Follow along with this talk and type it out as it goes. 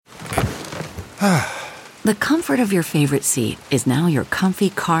The comfort of your favorite seat is now your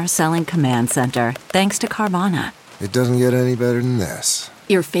comfy car selling command center, thanks to Carvana. It doesn't get any better than this.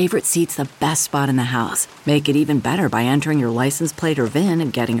 Your favorite seat's the best spot in the house. Make it even better by entering your license plate or VIN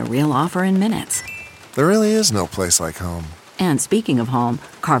and getting a real offer in minutes. There really is no place like home. And speaking of home,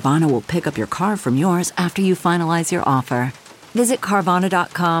 Carvana will pick up your car from yours after you finalize your offer. Visit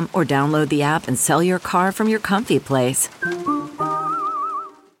Carvana.com or download the app and sell your car from your comfy place.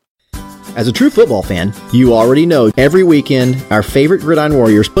 As a true football fan, you already know every weekend our favorite Gridiron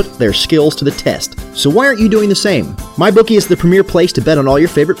Warriors put their skills to the test. So why aren't you doing the same? MyBookie is the premier place to bet on all your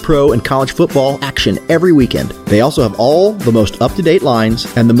favorite pro and college football action every weekend. They also have all the most up-to-date lines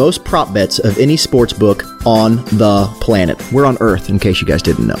and the most prop bets of any sports book on the planet. We're on Earth, in case you guys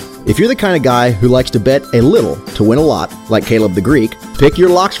didn't know. If you're the kind of guy who likes to bet a little to win a lot, like Caleb the Greek, pick your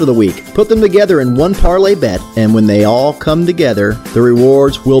locks for the week. Put them together in one parlay bet, and when they all come together, the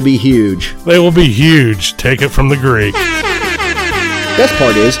rewards will be huge. They will be huge. Take it from the Greek. Best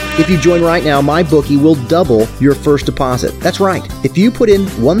part is, if you join right now, MyBookie will double your first deposit. That's right. If you put in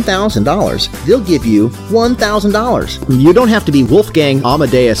 $1,000, they'll give you $1,000. You don't have to be Wolfgang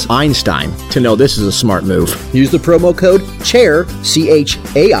Amadeus Einstein to know this is a smart move. Use the promo code CHAIR,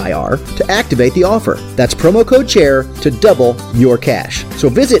 C-H-A-I-R, to activate the offer. That's promo code CHAIR to double your cash. So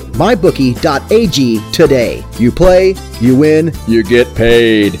visit mybookie.ag today. You play, you win, you get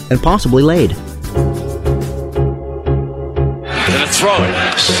paid, and possibly laid. Throw it.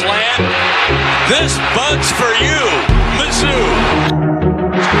 Slant. This bug's for you. Mizzou.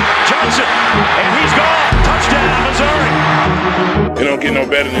 Johnson. And he's gone. Touchdown, Missouri. It don't get no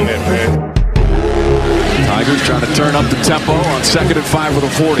better than that, man. Tigers trying to turn up the tempo on 2nd and 5 with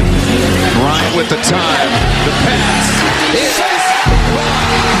a 40. Bryant with the time. The pass.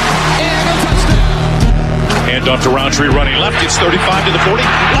 And a touchdown. Hand off to Roundtree running left. It's 35 to the 40.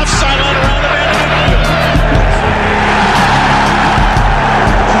 Left sideline around the man.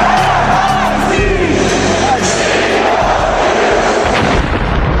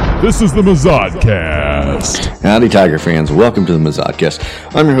 This is the Mazodcast. Howdy, Tiger fans. Welcome to the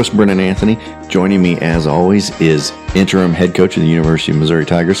Mazodcast. I'm your host, Brennan Anthony. Joining me, as always, is interim head coach of the University of Missouri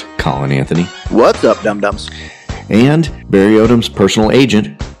Tigers, Colin Anthony. What's up, dum-dums? And Barry Odom's personal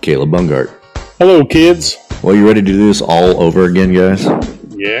agent, Caleb Bungart. Hello, kids. Well, you ready to do this all over again, guys?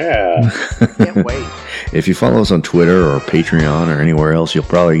 Yeah. Can't wait. If you follow us on Twitter or Patreon or anywhere else, you'll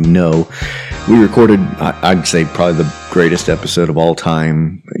probably know we recorded, I'd say, probably the greatest episode of all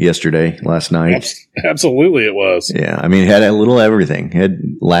time last night. Absolutely it was. Yeah, I mean, it had a little everything. It had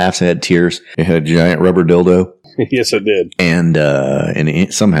laughs, it had tears, it had a giant rubber dildo. Yes, it did. And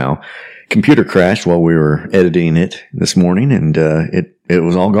it somehow, computer crashed while we were editing it this morning, and it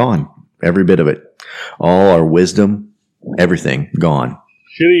was all gone. Every bit of it. All our wisdom, everything gone.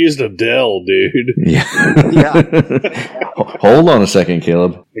 Should have used a Dell, dude. Yeah. Hold on a second,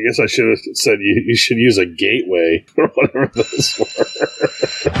 Caleb. I guess I should have said you should use a gateway or whatever those were.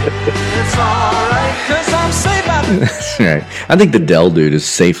 It's alright, 'cause I'm safe out there. That's right. I think the Dell dude is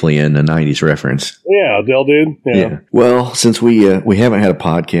safely in a 90s reference. Yeah, Dell dude. Yeah. Well, since we haven't had a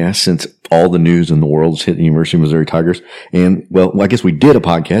podcast since all the news in the world's hit the University of Missouri Tigers, and, well, I guess we did a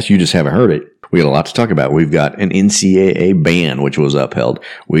podcast. You just haven't heard it. We got a lot to talk about. We've got an NCAA ban, which was upheld.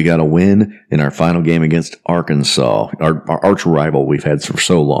 We got a win in our final game against Arkansas, our arch rival we've had for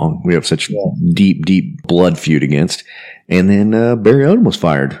so long. We have such deep blood feud against. And then Barry Odom was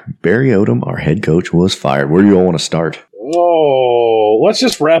fired. Barry Odom, our head coach, was fired. Where do you all want to start? Oh, let's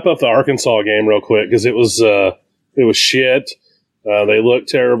just wrap up the Arkansas game real quick because it was shit. They looked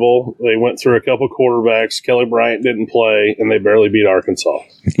terrible. They went through a couple quarterbacks. Kelly Bryant didn't play, and they barely beat Arkansas.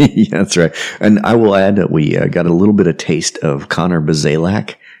 Yeah, that's right. And I will add that we got a little bit of taste of Connor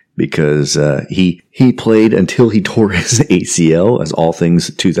Bazelak because he played until he tore his ACL, as all things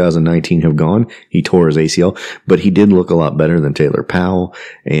 2019 have gone. He tore his ACL, but he did look a lot better than Taylor Powell,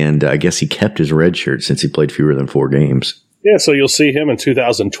 and I guess he kept his red shirt since he played fewer than 4 games. Yeah, so you'll see him in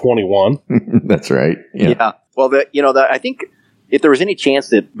 2021. That's right. Yeah. Well, I think if there was any chance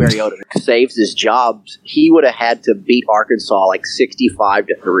that Barry Odom saves his job, he would have had to beat Arkansas like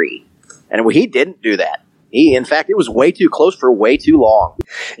 65-3. And he didn't do that. In fact, it was way too close for way too long.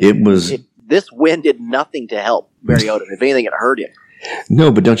 This win did nothing to help Barry Odom. If anything, it hurt him.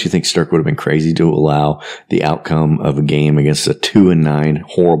 No, but don't you think Stark would have been crazy to allow the outcome of a game against a 2-9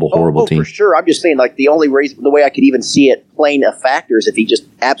 horrible team? For sure. I'm just saying, like, the way I could even see it playing a factor is if he just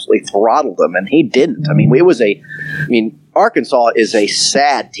absolutely throttled them, and he didn't. I mean, Arkansas is a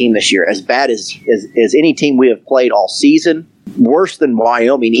sad team this year, as bad as any team we have played all season. Worse than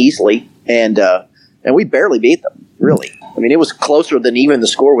Wyoming easily, and we barely beat them, really. I mean, it was closer than even the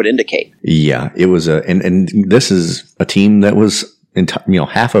score would indicate. Yeah, it was and this is a team that was,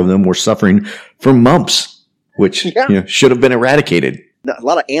 half of them were suffering from mumps, which should have been eradicated. A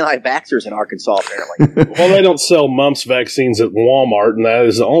lot of anti-vaxxers in Arkansas, apparently. Well, they don't sell mumps vaccines at Walmart, and that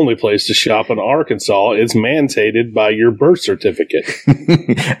is the only place to shop in Arkansas. It's mandated by your birth certificate.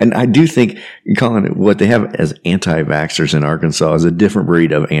 And I do think, Colin, what they have as anti-vaxxers in Arkansas is a different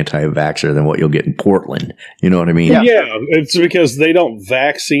breed of anti-vaxxer than what you'll get in Portland. You know what I mean? Yeah, it's because they don't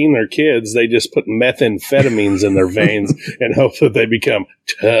vaccine their kids. They just put methamphetamines in their veins and hope that they become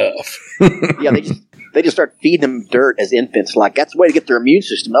tough. Yeah, they just start feeding them dirt as infants. Like, that's the way to get their immune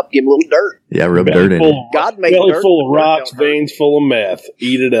system up. Give them a little dirt. Yeah, rub dirt in it. God made belly dirt. Full of rocks, veins full of meth.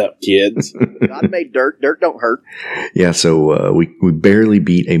 Eat it up, kids. God made dirt. Dirt don't hurt. Yeah, so we barely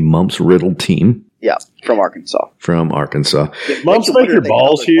beat a mumps-riddled team. Yeah, from Arkansas. Mumps make your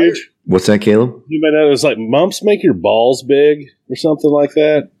balls huge? What's that, Caleb? You might know, it's like mumps make your balls big or something like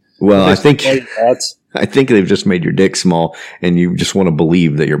that. Well, I think they've just made your dick small, and you just want to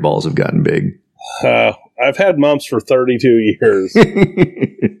believe that your balls have gotten big. I've had mumps for 32 years.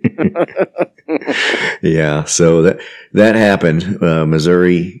 Yeah, so that happened.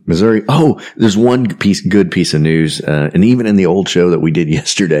 Missouri. Oh, there's one good piece of news, and even in the old show that we did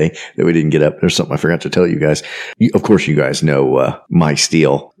yesterday that we didn't get up, there's something I forgot to tell you guys. Of course, you guys know Mike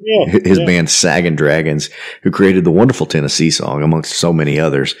Steele, his band Saggin' Dragons, who created the wonderful Tennessee song amongst so many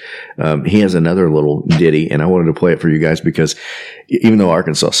others. He has another little ditty, and I wanted to play it for you guys because even though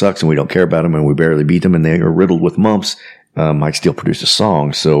Arkansas sucks and we don't care about them and we barely beat them and they are riddled with mumps, Mike Steele produced a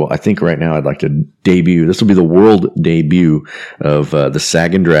song. So I think right now I'd like to debut. This will be the world debut of the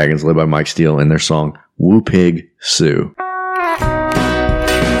Saggin' Dragons, led by Mike Steele, and their song "Woo Pig Sue."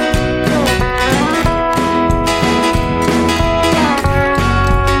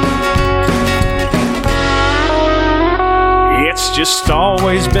 It's just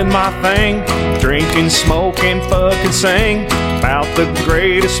always been my thing. Drinking, smoking, fucking sing about the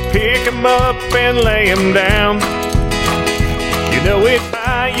greatest. Pick 'em up and lay 'em down. You know it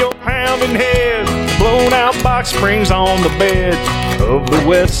by your pounding head. Blown out box springs on the bed of the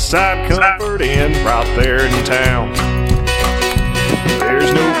West Side Comfort Inn right there in town.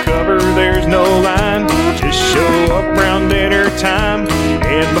 There's no cover, there's no line. Just show up around dinner time.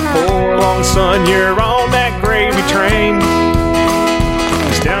 And before long, son, you're on that gravy train.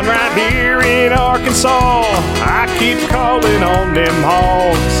 It's down right here in Arkansas. I keep calling on them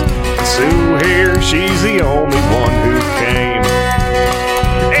hogs. Sue here, she's the only one who came.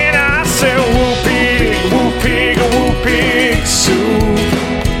 And I said, woo pig, Sue.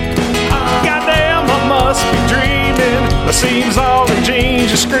 Goddamn, I must be dreaming. The seams all the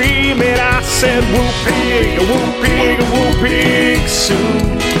jeans are screaming. I said, woo pig, Sue.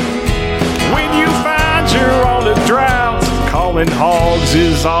 When you find you're on a drought, calling hogs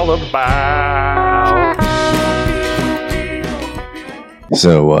is all about.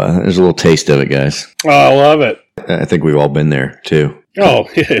 So there's a little taste of it, guys. Oh, I love it. I think we've all been there, too. Oh,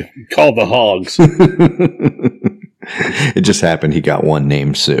 yeah. Call the hogs. It just happened he got one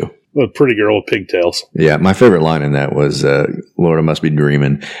named Sue. A pretty girl with pigtails. Yeah, my favorite line in that was, Lord, I must be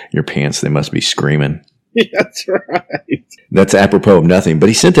dreaming. Your pants, they must be screaming. Yeah, that's right. That's apropos of nothing. But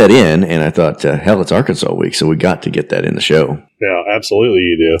he sent that in, and I thought, hell, it's Arkansas week, so we got to get that in the show. Yeah, absolutely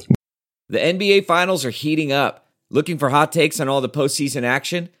you do. The NBA Finals are heating up. Looking for hot takes on all the postseason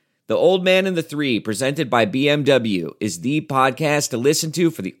action? The Old Man and the Three, presented by BMW, is the podcast to listen to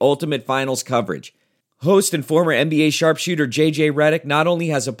for the ultimate finals coverage. Host and former NBA sharpshooter JJ Redick not only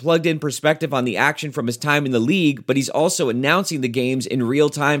has a plugged-in perspective on the action from his time in the league, but he's also announcing the games in real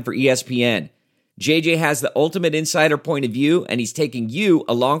time for ESPN. JJ has the ultimate insider point of view, and he's taking you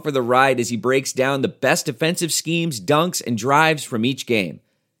along for the ride as he breaks down the best defensive schemes, dunks, and drives from each game.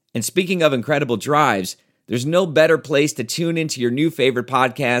 And speaking of incredible drives, there's no better place to tune into your new favorite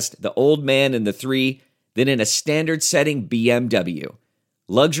podcast, The Old Man and the Three, than in a standard-setting BMW.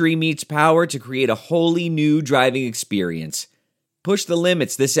 Luxury meets power to create a wholly new driving experience. Push the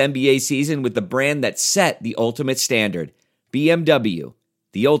limits this NBA season with the brand that set the ultimate standard. BMW,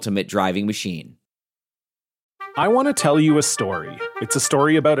 the ultimate driving machine. I want to tell you a story. It's a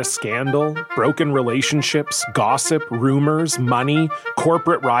story about a scandal, broken relationships, gossip, rumors, money,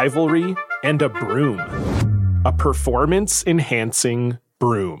 corporate rivalry, and a broom. A performance-enhancing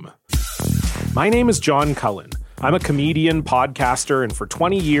broom. My name is John Cullen. I'm a comedian, podcaster, and for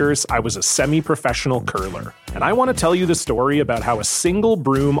 20 years, I was a semi-professional curler. And I want to tell you the story about how a single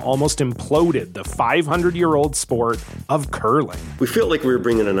broom almost imploded the 500-year-old sport of curling. We feel like we were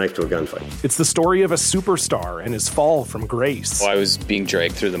bringing a knife to a gunfight. It's the story of a superstar and his fall from grace. Well, I was being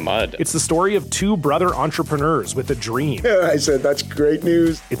dragged through the mud. It's the story of two brother entrepreneurs with a dream. I said, that's great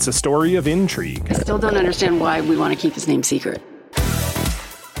news. It's a story of intrigue. I still don't understand why we want to keep his name secret.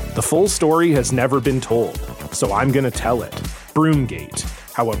 The full story has never been told, so I'm going to tell it. Broomgate,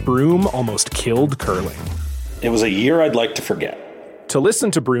 how a broom almost killed curling. It was a year I'd like to forget. To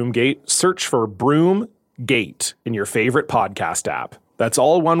listen to Broomgate, search for Broomgate in your favorite podcast app. That's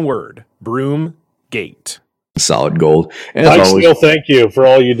all one word, Broomgate. Solid gold. And Mike, still thank you for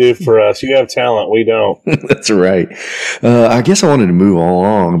all you do for us. You have talent. We don't. That's right. I guess I wanted to move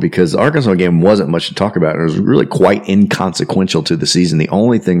along because the Arkansas game wasn't much to talk about. It was really quite inconsequential to the season. The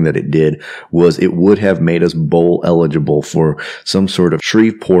only thing that it did was it would have made us bowl eligible for some sort of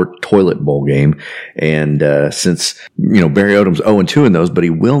Shreveport toilet bowl game. And since, Barry Odom's 0-2 in those, but he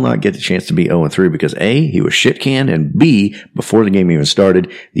will not get the chance to be 0-3 because A, he was shit canned, and B, before the game even started,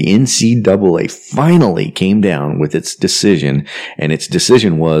 the NCAA finally came down with its decision, and its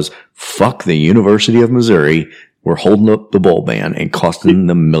decision was fuck the University of Missouri. We're holding up the bowl ban and costing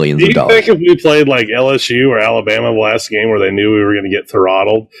them millions of dollars. Do you think if we played like LSU or Alabama the last game where they knew we were going to get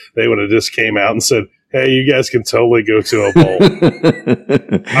throttled, they would have just came out and said, hey, you guys can totally go to a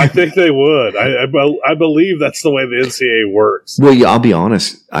bowl? I think they would. I believe that's the way the NCAA works. Well, yeah, I'll be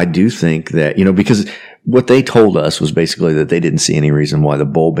honest. I do think that, because what they told us was basically that they didn't see any reason why the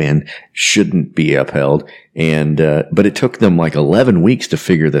bowl ban shouldn't be upheld. And, but it took them like 11 weeks to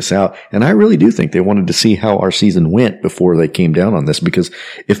figure this out. And I really do think they wanted to see how our season went before they came down on this, because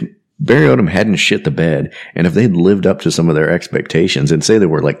if Barry Odom hadn't shit the bed, and if they'd lived up to some of their expectations and say they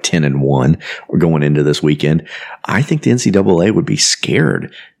were like 10-1 or going into this weekend, I think the NCAA would be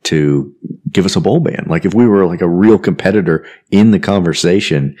scared to give us a bowl ban. Like if we were like a real competitor in the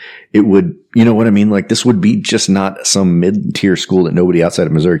conversation, it would, you know what I mean? Like this would be just not some mid-tier school that nobody outside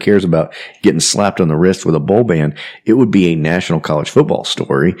of Missouri cares about getting slapped on the wrist with a bowl ban. It would be a national college football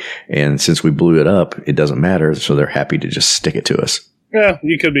story. And since we blew it up, it doesn't matter. So they're happy to just stick it to us. Yeah,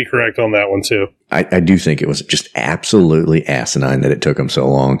 you could be correct on that one, too. I do think it was just absolutely asinine that it took them so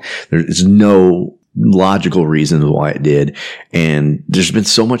long. There's no logical reasons why it did. And there's been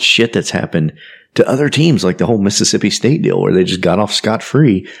so much shit that's happened to other teams, like the whole Mississippi State deal where they just got off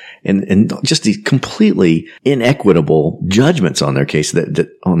scot-free and just these completely inequitable judgments on their case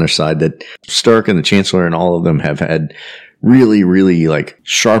that on their side that Stark and the Chancellor and all of them have had really, really like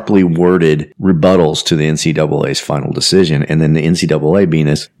sharply worded rebuttals to the NCAA's final decision. And then the NCAA, being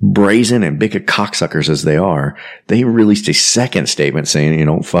as brazen and big a cocksuckers as they are, they released a second statement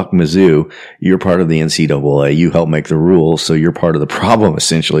saying, fuck Mizzou. You're part of the NCAA. You help make the rules. So you're part of the problem,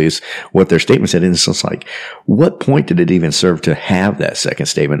 essentially, is what their statement said. And it's just like, what point did it even serve to have that second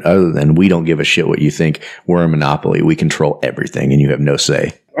statement other than we don't give a shit what you think? We're a monopoly. We control everything and you have no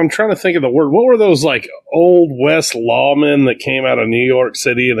say. I'm trying to think of the word. What were those like old West lawmen that came out of New York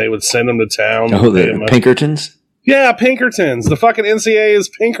City and they would send them to town? Oh, the Pinkertons? Yeah, Pinkertons. The fucking NCAA is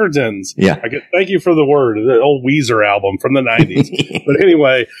Pinkertons. Yeah. Thank you for the word. The old Weezer album from the 90s. But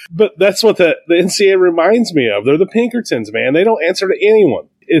anyway, that's what the NCAA reminds me of. They're the Pinkertons, man. They don't answer to anyone.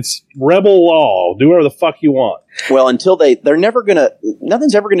 It's rebel law. Do whatever the fuck you want. Well, until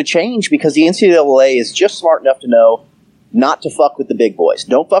nothing's ever going to change because the NCAA is just smart enough to know not to fuck with the big boys.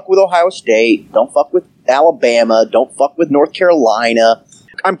 Don't fuck with Ohio State. Don't fuck with Alabama. Don't fuck with North Carolina.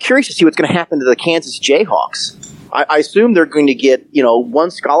 I'm curious to see what's going to happen to the Kansas Jayhawks. I assume they're going to get, one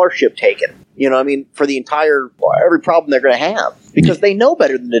scholarship taken, for the every problem they're going to have because they know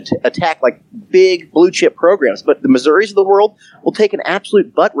better than to attack like big blue chip programs. But the Missouris of the world will take an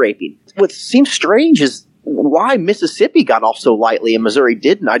absolute butt raping. What seems strange is why Mississippi got off so lightly and Missouri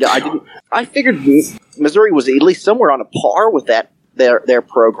didn't. I figured Missouri was at least somewhere on a par with that their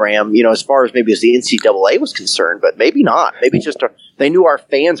program, as far as maybe as the NCAA was concerned, but maybe not. Maybe just they knew our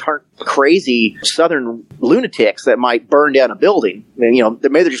fans aren't crazy Southern lunatics that might burn down a building. And,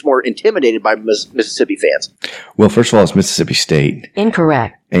 maybe they're just more intimidated by Mississippi fans. Well, first of all, it's Mississippi State.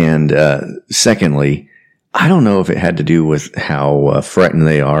 Incorrect. And secondly, I don't know if it had to do with how frightened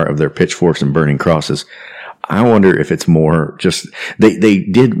they are of their pitchforks and burning crosses. I wonder if it's more just they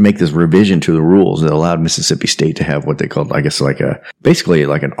did make this revision to the rules that allowed Mississippi State to have what they called, I guess, basically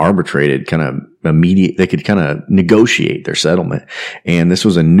an arbitrated kind of immediate. They could kind of negotiate their settlement, and this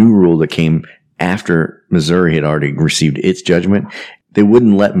was a new rule that came after Missouri had already received its judgment. They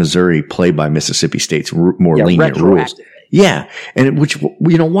wouldn't let Missouri play by Mississippi State's more lenient rules. Yeah, and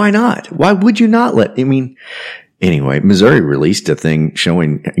why not? Why would you not let? I mean, Anyway, Missouri released a thing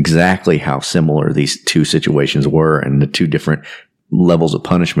showing exactly how similar these two situations were and the two different levels of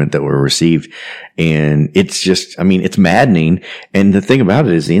punishment that were received. And it's just, I mean, it's maddening. And the thing about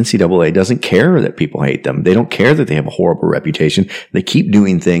it is the NCAA doesn't care that people hate them. They don't care that they have a horrible reputation. They keep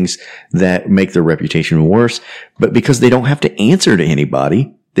doing things that make their reputation worse. But because they don't have to answer to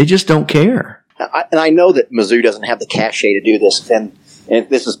anybody, they just don't care. And I know that Mizzou doesn't have the cachet to do this, and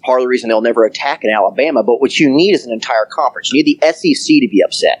this is part of the reason they'll never attack in Alabama. But what you need is an entire conference. You need the SEC to be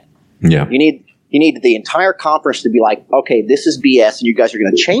upset. Yeah. You need the entire conference to be like, okay, this is BS, and you guys are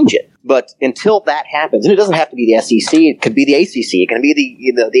going to change it. But until that happens, and it doesn't have to be the SEC, it could be the ACC, it can be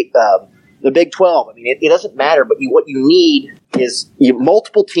the Big 12. I mean, it doesn't matter. But what you need is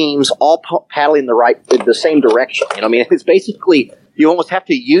multiple teams all paddling the same direction. I mean, it's basically you almost have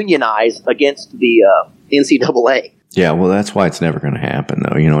to unionize against the NCAA. Yeah, well, that's why it's never going to happen,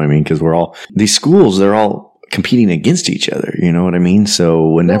 though. You know what I mean? Because these schools, they're all competing against each other. You know what I mean? So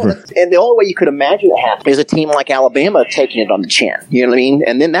whenever. And the only way you could imagine it happening is a team like Alabama taking it on the chin. You know what I mean?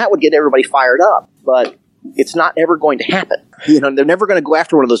 And then that would get everybody fired up. But it's not ever going to happen. They're never going to go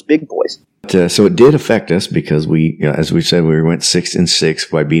after one of those big boys. So it did affect us because we, as we said, we went 6-6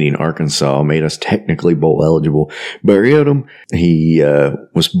 by beating Arkansas, made us technically bowl eligible. Barry Odom, he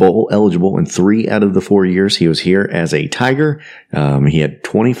was bowl eligible in 3 out of the 4 years he was here as a Tiger. He had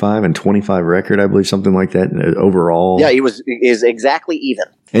 25-25 record, I believe, something like that overall. Yeah, is exactly even.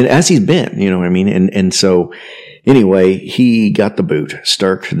 And as he's been, you know what I mean? And so anyway, he got the boot.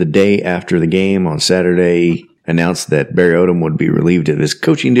 Stark, the day after the game on Saturday, announced that Barry Odom would be relieved of his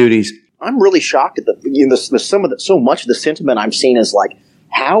coaching duties. I'm really shocked at so much of the sentiment I'm seeing is like,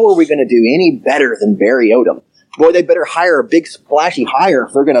 how are we going to do any better than Barry Odom? Boy, they better hire a big splashy hire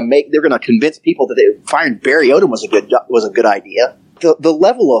if they're going to convince people that firing Barry Odom was a good idea. The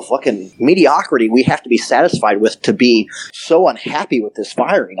level of fucking mediocrity we have to be satisfied with to be so unhappy with this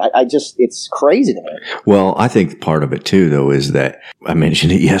firing. It's crazy to me. Well, I think part of it too, though, is that I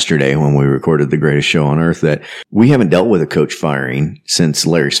mentioned it yesterday when we recorded The Greatest Show on Earth that we haven't dealt with a coach firing since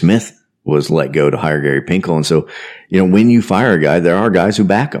Larry Smith was let go to hire Gary Pinkel. And so, when you fire a guy, there are guys who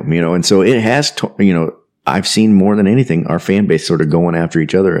back him, and so it has, I've seen more than anything our fan base sort of going after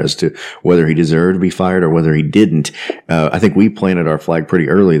each other as to whether he deserved to be fired or whether he didn't. I think we planted our flag pretty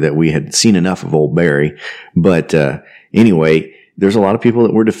early that we had seen enough of old Barry. But anyway, there's a lot of people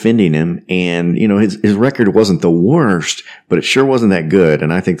that were defending him, and his record wasn't the worst, but it sure wasn't that good.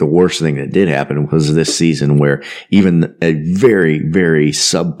 And I think the worst thing that did happen was this season where even a very, very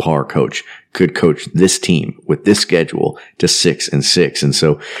subpar coach could coach this team with this schedule to 6-6. And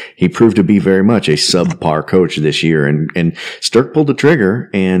so he proved to be very much a subpar coach this year. And Stirk pulled the trigger.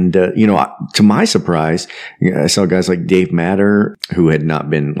 And, to my surprise, I saw guys like Dave Matter, who had not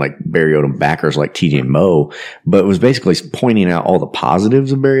been like Barry Odom backers like TJ Moe, but was basically pointing out all the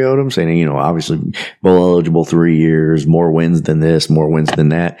positives of Barry Odom, saying, obviously bowl eligible 3 years, more wins than this, more wins than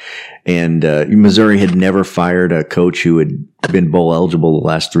that. And Missouri had never fired a coach who had been bowl eligible the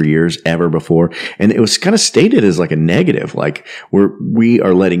last 3 years ever before. And it was kind of stated as like a negative, like we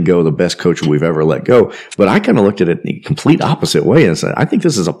are letting go the best coach we've ever let go. But I kind of looked at it the complete opposite way and said, I think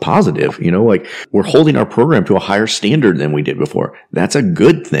this is a positive, like we're holding our program to a higher standard than we did before. That's a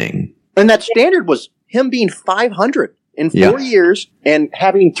good thing. And that standard was him being 500 in 4 years and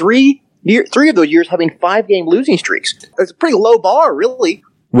having three of those years having 5-game losing streaks. It's a pretty low bar, really.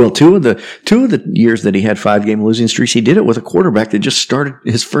 Well, two of the years that he had 5-game losing streaks, he did it with a quarterback that just started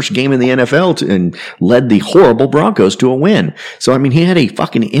his first game in the NFL and led the horrible Broncos to a win. So, I mean, he had a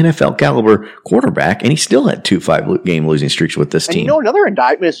fucking NFL caliber quarterback, and he still had 2 5-game losing streaks with this team. Another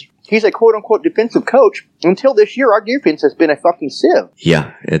indictment is he's a quote unquote defensive coach. Until this year, our defense has been a fucking sieve.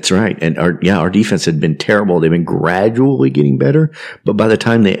 Yeah, that's right. And our defense had been terrible. They've been gradually getting better, but by the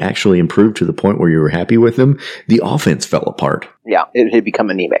time they actually improved to the point where you were happy with them, the offense fell apart. Yeah, it had become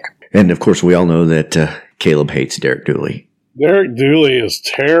anemic. And of course, we all know that Caleb hates Derek Dooley. Derek Dooley is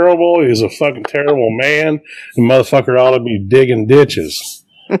terrible. He's a fucking terrible man. The motherfucker ought to be digging ditches.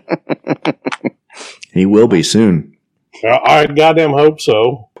 He will be soon. I goddamn hope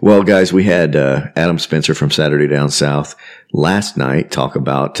so. Well, guys, we had Adam Spencer from Saturday Down South last night talk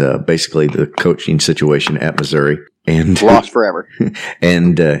about basically the coaching situation at Missouri. And lost forever.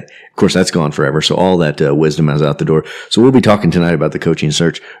 And of course, that's gone forever. So all that wisdom is out the door. So we'll be talking tonight about the coaching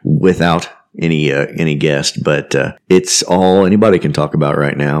search without any guest, but it's all anybody can talk about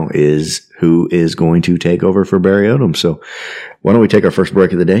right now is who is going to take over for Barry Odom. So why don't we take our first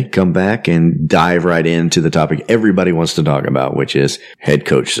break of the day, come back, and dive right into the topic everybody wants to talk about, which is head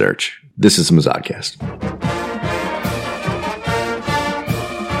coach search. This is the Mazodcast.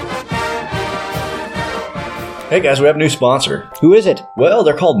 Hey guys, we have a new sponsor. Who is it? Well,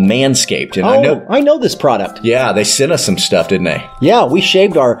 they're called Manscaped, and I know this product. Yeah, they sent us some stuff, didn't they? Yeah, we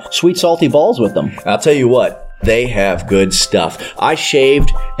shaved our sweet salty balls with them. I'll tell you what, they have good stuff. I shaved,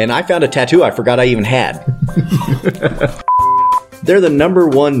 and I found a tattoo I forgot I even had. They're the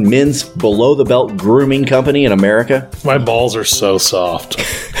 #1 men's below-the-belt grooming company in America. My balls are so soft.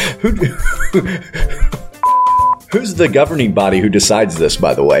 Who's the governing body who decides this,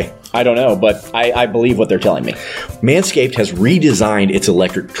 by the way? I don't know, but I believe what they're telling me. Manscaped has redesigned its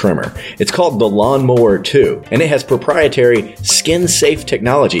electric trimmer. It's called the Lawnmower 2, and it has proprietary skin-safe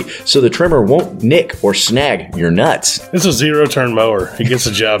technology, so the trimmer won't nick or snag your nuts. It's a zero-turn mower. It gets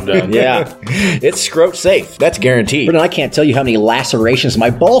the job done. Yeah. It's scrote safe. That's guaranteed. But I can't tell you how many lacerations my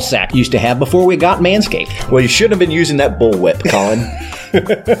ball sack used to have before we got Manscaped. Well, you shouldn't have been using that bullwhip, Colin.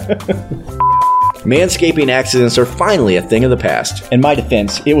 Manscaping accidents are finally a thing of the past. In my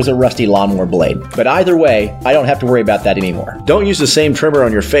defense, it was a rusty lawnmower blade. But either way, I don't have to worry about that anymore. Don't use the same trimmer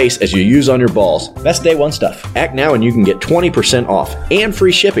on your face as you use on your balls. That's day one stuff. Act now and you can get 20% off and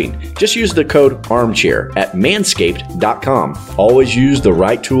free shipping. Just use the code ARMCHAIR at manscaped.com. Always use the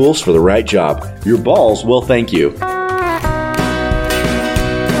right tools for the right job. Your balls will thank you.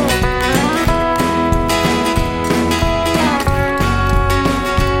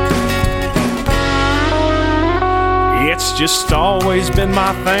 It's just always been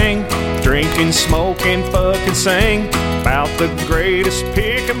my thing. Drinking, smoking, fucking sing about the greatest.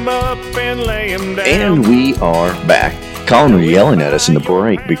 Pick 'em up and lay 'em down. And we are back. Colin was yelling at us in the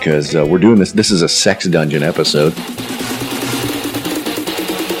break because we're doing this. This is a Sex Dungeon episode.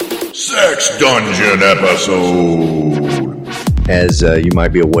 Sex Dungeon episode. As you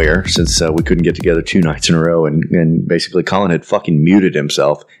might be aware, since we couldn't get together 2 nights in a row, and basically Colin had fucking muted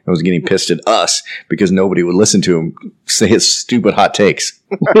himself and was getting pissed at us because nobody would listen to him say his stupid hot takes.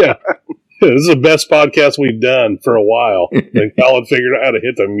 Yeah. This is the best podcast we've done for a while. And Colin figured out how to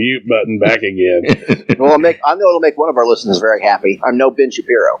hit the mute button back again. Well, I know it'll make one of our listeners very happy. I'm no Ben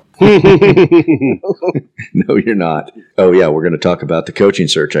Shapiro. No, you're not. Oh, yeah, we're going to talk about the coaching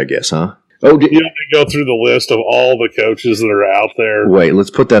search, I guess, huh? Oh, you have to go through the list of all the coaches that are out there. Wait,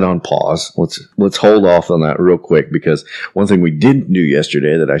 let's put that on pause. Let's hold off on that real quick, because one thing we didn't do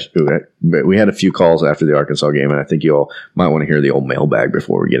yesterday we had a few calls after the Arkansas game, and I think you all might want to hear the old mailbag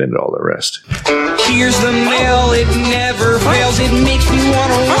before we get into all the rest. Here's the mail, it never fails. It makes me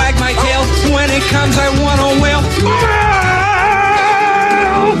want to wag my tail. When it comes, I want to wail.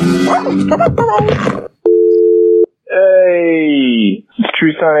 Hey, it's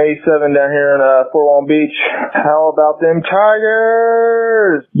True Sun 87 down here in Fort Walton Beach. How about them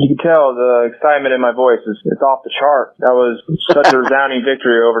Tigers? You can tell the excitement in my voice it's off the chart. That was such a resounding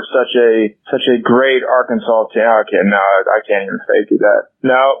victory over such a great Arkansas team. I can't even fake it that.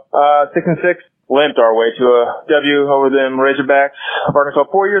 No, 6-6 limped our way to a W over them Razorbacks of Arkansas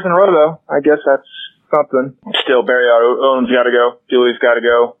 4 years in a row, though. I guess that's something. Still, Barry Odom's got to go. Julius got to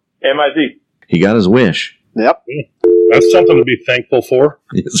go. MIZ. He got his wish. Yep. That's something to be thankful for.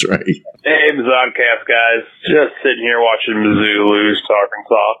 That's right. Hey, Mazodcast guys. Just sitting here watching Mizzou lose to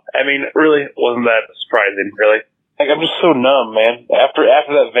Arkansas. I mean, really, wasn't that surprising, really? Like, I'm just so numb, man. After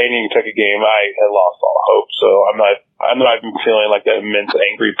that Vanian took a game, I had lost all hope. So I'm not even feeling like that immense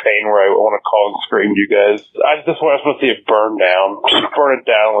angry pain where I want to call and scream to you guys. I just want to see it burn down. Just burn it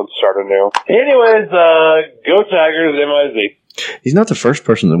down. Let's start anew. Anyways, go Tigers, MIZ. He's not the first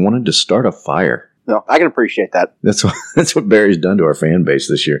person that wanted to start a fire. No, I can appreciate that. That's what Barry's done to our fan base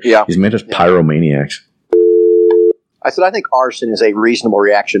this year. Yeah. He's made us pyromaniacs. I said I think arson is a reasonable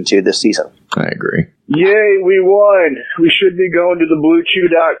reaction to this season. I agree. Yay, we won. We should be going to the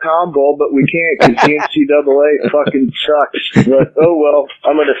BlueChew.com bowl, but we can't because the NCAA fucking sucks. But, oh well,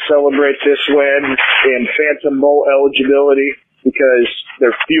 I'm going to celebrate this win in Phantom Bowl eligibility because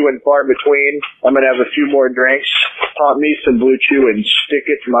they're few and far between. I'm going to have a few more drinks, pop me some Blue Chew, and stick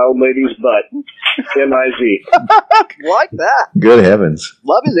it to my old lady's butt. MIZ. Like that. Good heavens.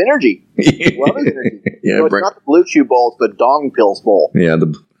 Love his energy. Love his energy. Yeah, it's not the Blue Chew Bowl, it's the Dong Pills Bowl. Yeah,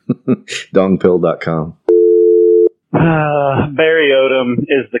 the dongpill.com. Barry Odom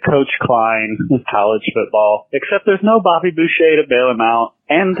is the Coach Klein of college football, except there's no Bobby Boucher to bail him out,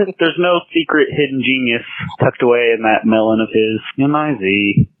 and there's no secret hidden genius tucked away in that melon of his. MIZ.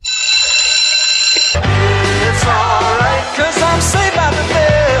 It's alright, 'cause I'm saved by the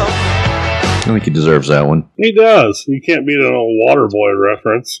bell. I think he deserves that one. He does. You can't beat an old Waterboy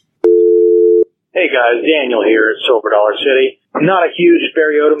reference. Hey guys, Daniel here at Silver Dollar City. I'm not a huge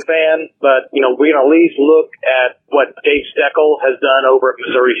Barry Odom fan, but, we can at least look at what Dave Steckel has done over at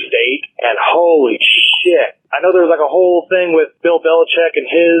Missouri State, and holy shit. I know there was like a whole thing with Bill Belichick and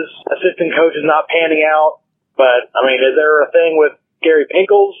his assistant coaches not panning out, But, I mean, is there a thing with Gary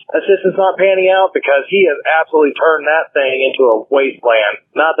Pinkel's assistants not panning out? Because he has absolutely turned that thing into a wasteland.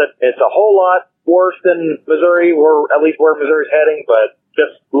 Not that it's a whole lot worse than Missouri, or at least where Missouri's heading, but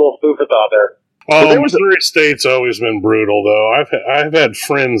just a little food for thought there. Missouri State's always been brutal, though. I've had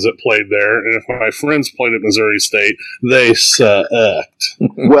friends that played there, and if my friends played at Missouri State, they sucked.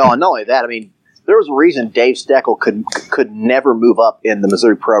 Well, and not only that, I mean, there was a reason Dave Steckel could never move up in the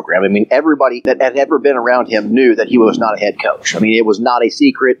Missouri program. I mean, everybody that had ever been around him knew that he was not a head coach. I mean, it was not a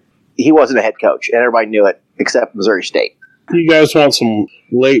secret. He wasn't a head coach, and everybody knew it except Missouri State. You guys want some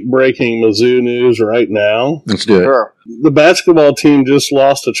late-breaking Mizzou news right now? Let's do it. Sure. The basketball team just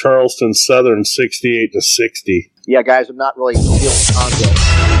lost to Charleston Southern 68-60. Yeah, guys, I'm not really feeling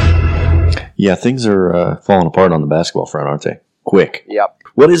confident. Yeah, things are falling apart on the basketball front, aren't they? Quick. Yep.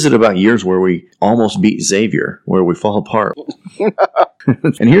 What is it about years where we almost beat Xavier, where we fall apart?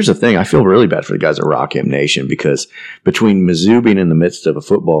 And here's the thing. I feel really bad for the guys at Rockham Nation, because between Mizzou being in the midst of a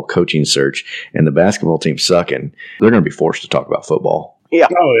football coaching search and the basketball team sucking, they're going to be forced to talk about football. Yeah.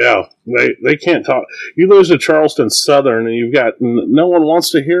 Oh, yeah. They can't talk. You lose to Charleston Southern, and you've got no one wants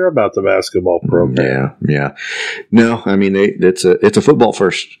to hear about the basketball program. Yeah. No, I mean, it's a football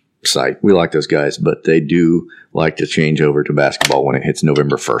first site. We like those guys, but they do like to change over to basketball when it hits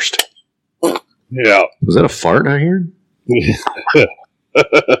November 1st. Yeah. Was that a fart I heard?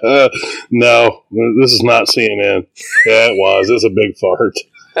 No, this is not CNN. Yeah, it was. It's a big fart.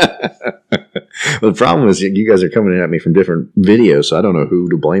 Well, the problem is you guys are coming at me from different videos, so I don't know who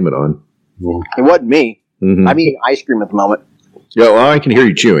to blame it on. It wasn't me. Mm-hmm. I'm eating ice cream at the moment. Yeah, well, I can hear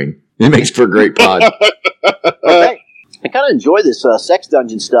you chewing. It makes for a great pod. Okay. I kind of enjoy this sex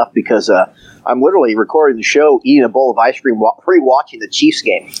dungeon stuff because I'm literally recording the show, eating a bowl of ice cream, pre-watching the Chiefs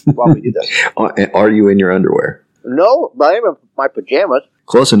game while we do this. Are you in your underwear? No, but I'm in my pajamas.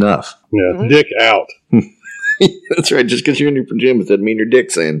 Close enough. Yeah, dick out. That's right. Just because you're in your pajamas doesn't mean your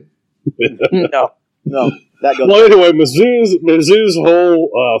dick's in. No. That goes. Well, anyway, Mizzou's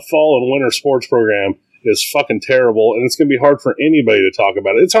whole fall and winter sports program is fucking terrible, and it's going to be hard for anybody to talk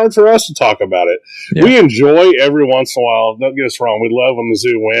about it. It's hard for us to talk about it. Yeah. We enjoy every once in a while. Don't get us wrong. We love when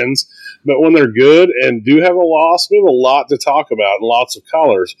Mizzou wins, but when they're good and do have a loss, we have a lot to talk about and lots of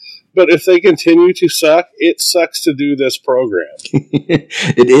colors. But if they continue to suck, it sucks to do this program.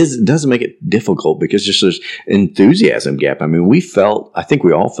 It does make it difficult because just there's enthusiasm gap. I mean, I think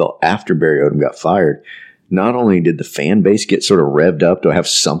we all felt after Barry Odom got fired, not only did the fan base get sort of revved up to have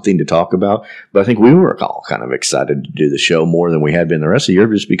something to talk about, but I think we were all kind of excited to do the show more than we had been the rest of the year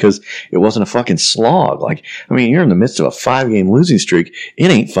just because it wasn't a fucking slog. Like, I mean, you're in the midst of a 5-game losing streak.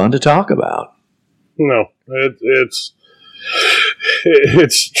 It ain't fun to talk about. No,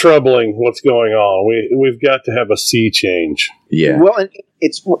 it's troubling what's going on. We've got to have a sea change. Yeah. Well, and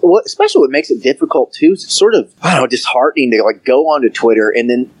especially what makes it difficult too is sort of, I don't know, disheartening to like go onto Twitter and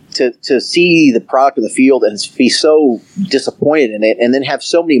then to see the product in the field and be so disappointed in it, and then have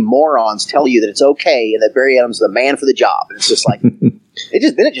so many morons tell you that it's okay and that Barry Adams is the man for the job. And it's just like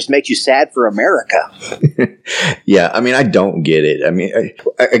it just makes you sad for America. Yeah, I mean, I don't get it. I mean,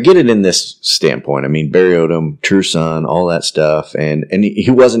 I get it in this standpoint. I mean, Barry Odom, true son, all that stuff, and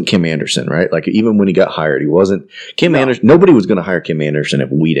he wasn't Kim Anderson, right? Like even when he got hired, he wasn't Kim Anderson. Nobody was going to hire Kim Anderson if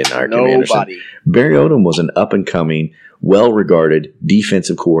we didn't hire Kim Anderson. Barry Odom was an up and coming, well-regarded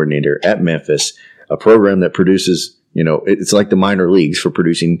defensive coordinator at Memphis, a program that produces, it's like the minor leagues for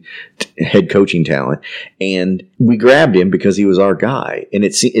producing head coaching talent. And we grabbed him because he was our guy. And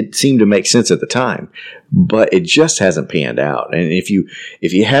it seemed to make sense at the time, but it just hasn't panned out. And if you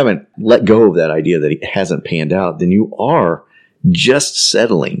haven't let go of that idea that it hasn't panned out, then you are just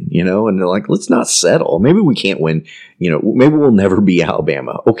settling, and they're like, let's not settle. Maybe we can't win, maybe we'll never be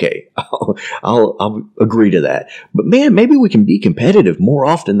Alabama. Okay. I'll agree to that. But man, maybe we can be competitive more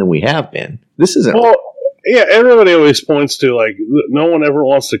often than we have been. This isn't. Well, yeah, everybody always points to like, no one ever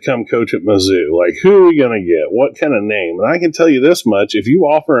wants to come coach at Mizzou. Like, who are we going to get? What kind of name? And I can tell you this much. If you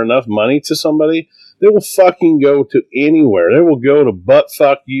offer enough money to somebody, they will fucking go to anywhere. They will go to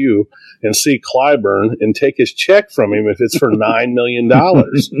buttfuck you and see Clyburn and take his check from him if it's for $9 million.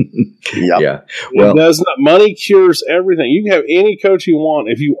 Yep. Yeah. Well, money cures everything. You can have any coach you want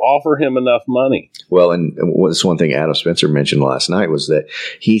if you offer him enough money. Well, and this one thing Adam Spencer mentioned last night was that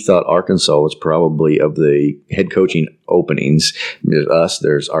he thought Arkansas was probably, of the head coaching openings,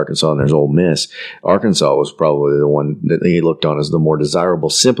 there's Arkansas and there's Ole Miss. Arkansas was probably the one that he looked on as the more desirable,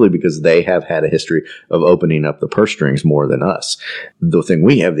 simply because they have had a history of opening up the purse strings more than us. The thing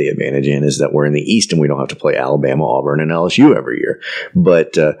we have the advantage in is that we're in the East and we don't have to play Alabama, Auburn, and LSU every year.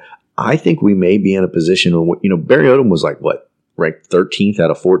 But I think we may be in a position where, Barry Odom was like, what, ranked 13th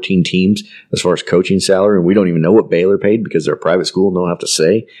out of 14 teams as far as coaching salary, and we don't even know what Baylor paid because they're a private school, don't have to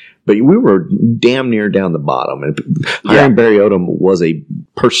say. But we were damn near down the bottom. And hiring Barry Odom was a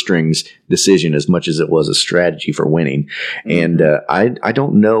purse strings decision as much as it was a strategy for winning. And I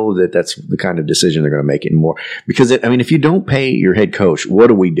don't know that that's the kind of decision they're going to make anymore. Because, if you don't pay your head coach, what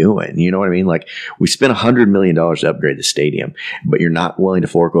are we doing? You know what I mean? Like, we spent $100 million to upgrade the stadium, but you're not willing to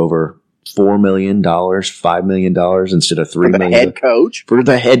fork over $4 million, $5 million instead of $3 million. Head coach? For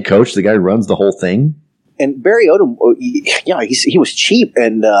the head coach, the guy who runs the whole thing? And Barry Odom, he was cheap.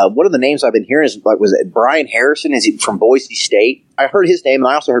 And one of the names I've been hearing was it Brian Harrison? Is he from Boise State? I heard his name,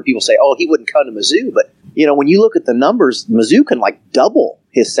 and I also heard people say, "Oh, he wouldn't come to Mizzou." But when you look at the numbers, Mizzou can double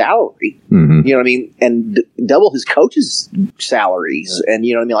his salary. Mm-hmm. You know what I mean, and double his coaches' salaries. And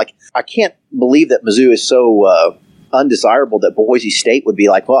I can't believe that Mizzou is so undesirable that Boise State would be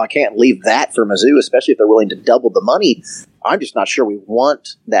like, well, I can't leave that for Mizzou, especially if they're willing to double the money. I'm just not sure we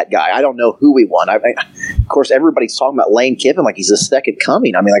want that guy. I don't know who we want. Of course, everybody's talking about Lane Kiffin like he's the second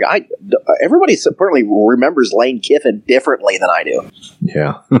coming. Everybody apparently remembers Lane Kiffin differently than I do.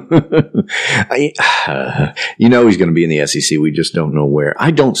 Yeah. He's going to be in the SEC. We just don't know where.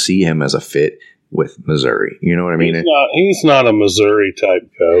 I don't see him as a fit with Missouri. You know what I mean? He's not a Missouri type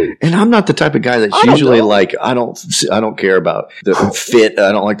coach. And I'm not the type of guy that's usually like, I don't care about the fit.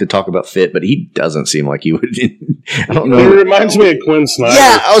 I don't like to talk about fit, but he doesn't seem like he would. I don't know. He reminds me of Quinn Snyder.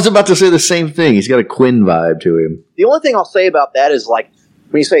 Yeah, I was about to say the same thing. He's got a Quinn vibe to him. The only thing I'll say about that is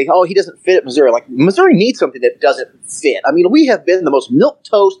when you say, oh, he doesn't fit at Missouri, Missouri needs something that doesn't fit. We have been the most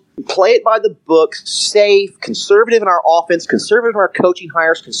milquetoast, play it by the book, safe, conservative in our offense, conservative in our coaching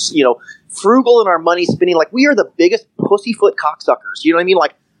hires, frugal in our money spending. We are the biggest pussyfoot cocksuckers. You know what I mean?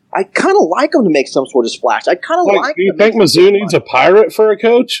 I kind of like them to make some sort of splash. I kind of like. Do you think Mizzou needs a pirate for a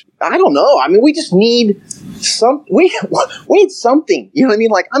coach? I don't know. We just need some. We need something. You know what I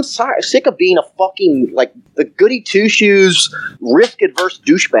mean? I'm sorry, sick of being a fucking the goody two shoes, risk adverse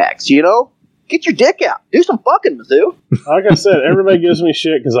douchebags. Get your dick out. Do some fucking, Mizzou. Like I said, everybody gives me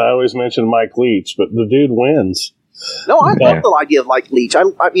shit because I always mention Mike Leach, but the dude wins. No, I love the idea of Leach.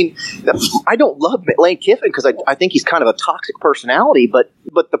 I don't love Lane Kiffin because I think he's kind of a toxic personality. But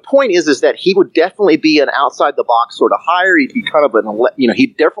the point is that he would definitely be an outside the box sort of hire. He'd be kind of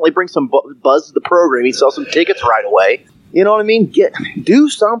he'd definitely bring some buzz to the program. He'd sell some tickets right away. You know what I mean? Do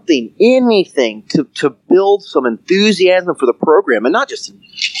something, anything to build some enthusiasm for the program, and not just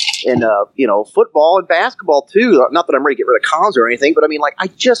in football and basketball too. Not that I'm ready to get rid of cons or anything, but I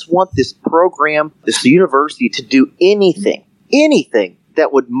just want this program, this university, to do anything that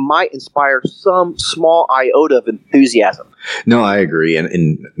might inspire some small iota of enthusiasm. No, I agree.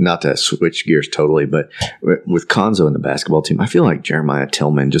 And not to switch gears totally, but with Konzo and the basketball team, I feel like Jeremiah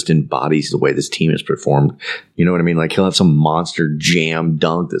Tillman just embodies the way this team has performed. You know what I mean? He'll have some monster jam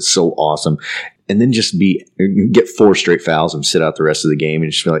dunk that's so awesome. And then just get 4 straight fouls and sit out the rest of the game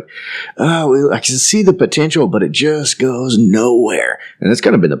and just feel like, I can see the potential, but it just goes nowhere. And that's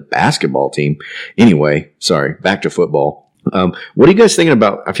kind of been the basketball team. Anyway, sorry, back to football. What are you guys thinking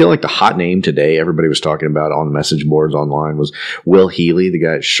about? I feel like the hot name today everybody was talking about on message boards online was Will Healy, the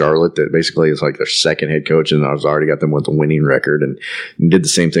guy at Charlotte that basically is their second head coach, and I was already got them with a winning record, and did the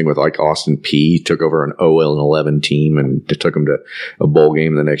same thing with Austin Peay. Took over an 0-11 team and took them to a bowl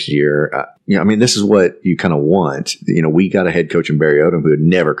game the next year. This is what you kind of want. We got a head coach in Barry Odom who had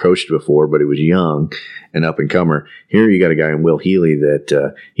never coached before, but he was young and up and comer. Here you got a guy in Will Healy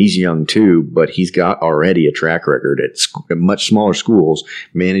that he's young too, but he's got already a track record at much smaller schools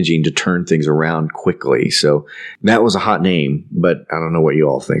managing to turn things around quickly. So that was a hot name, but I don't know what you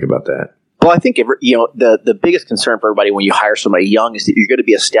all think about that. Well, I think the biggest concern for everybody when you hire somebody young is that you're going to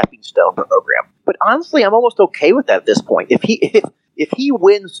be a stepping stone program. But honestly, I'm almost okay with that at this point. If he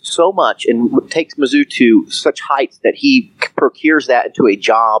wins so much and takes Mizzou to such heights that he procures that into a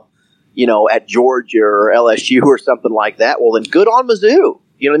job, at Georgia or LSU or something like that, well, then good on Mizzou.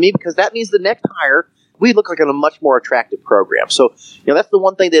 You know what I mean? Because that means the next hire, we look like a much more attractive program. So, that's the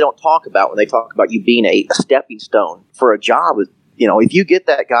one thing they don't talk about when they talk about you being a stepping stone for a job. If you get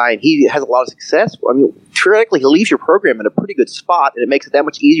that guy and he has a lot of success, theoretically, he leaves your program in a pretty good spot, and it makes it that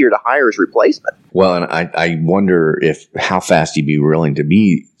much easier to hire his replacement. Well, and I wonder how fast he'd be willing to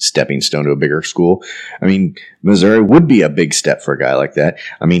be stepping stone to a bigger school. Missouri would be a big step for a guy like that.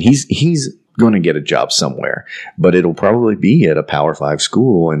 He's going to get a job somewhere, but it'll probably be at a Power 5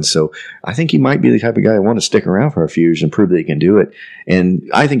 school. And so I think he might be the type of guy who want to stick around for a few years and prove that he can do it. And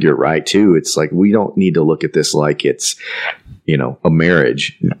I think you're right too. It's we don't need to look at this like it's, a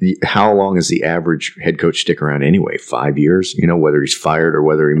marriage. How long does the average head coach stick around anyway? 5 years, whether he's fired or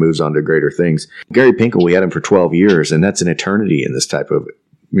whether he moves on to greater things. Gary Pinkel, we had him for 12 years, and that's an eternity in this type of,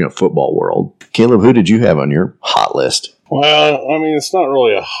 football world. Caleb, who did you have on your hot list? Well, I mean, it's not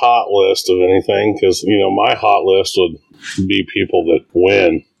really a hot list of anything because, my hot list would be people that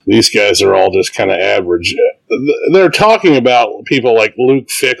win. These guys are all just kind of average. They're talking about people like Luke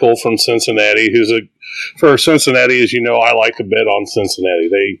Fickell from Cincinnati, for Cincinnati, as you know, I like to bet on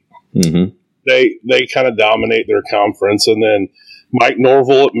Cincinnati. They kind of dominate their conference. And then Mike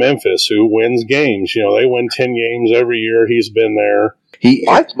Norvell at Memphis, who wins games. They win 10 games every year. He's been there.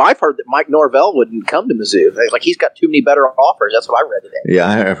 I've heard that Mike Norvell wouldn't come to Mizzou. Like he's got too many better offers. That's what I read today.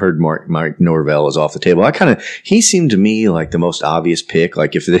 Yeah, I've heard Mike Norvell is off the table. He seemed to me like the most obvious pick.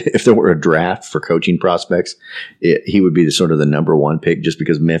 Like if there were a draft for coaching prospects, he would be the number one pick just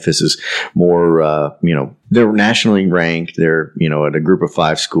because Memphis is more, they're nationally ranked. They're, at a group of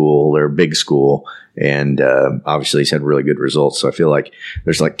 5 school. They're a big school. And obviously he's had really good results. So I feel like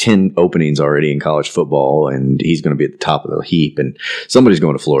there's like 10 openings already in college football, and he's going to be at the top of the heap. And somebody's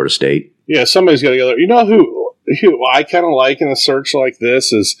going to Florida State. Yeah, somebody's got to go there. You know who I kind of like in a search like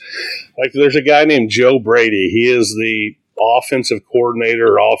this is, like, there's a guy named Joe Brady. He is the offensive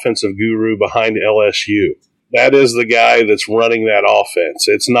coordinator or offensive guru behind LSU. That is the guy that's running that offense.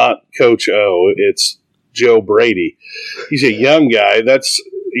 It's not Coach O. It's Joe Brady. He's a young guy.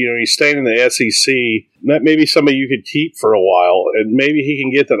 He's staying in the SEC. That may be somebody you could keep for a while, and maybe he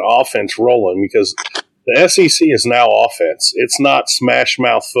can get that offense rolling because the SEC is now offense. It's not smash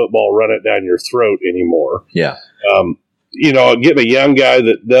mouth football, run it down your throat anymore. Yeah. Getting a young guy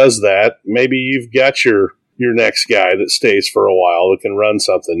that does that, maybe you've got your next guy that stays for a while that can run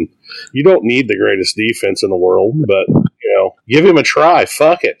something. You don't need the greatest defense in the world, but give him a try.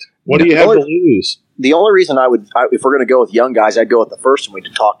 Fuck it. What do you have to lose? The only reason if we're going to go with young guys, I'd go with the first one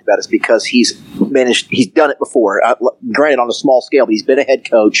we talked about is because he's done it before. Granted, on a small scale, but he's been a head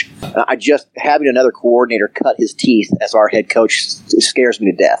coach. Having another coordinator cut his teeth as our head coach scares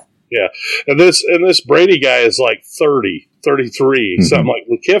me to death. Yeah, and this Brady guy is like 30, 33, something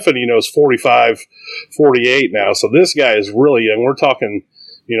like Kiffin, is 45, 48 now. So this guy is really young. We're talking,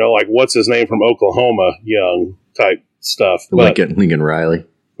 like what's his name from Oklahoma, young type stuff. Lincoln Riley.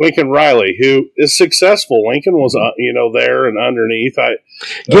 Lincoln Riley, who is successful. Lincoln was, there and underneath.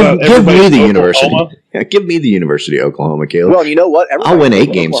 Give me the university. Yeah, give me the University of Oklahoma, Caleb. Well, you know what? I'll win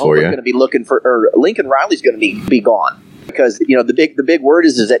 8 games for you. Going to be looking for, Lincoln Riley's going to be gone because the big word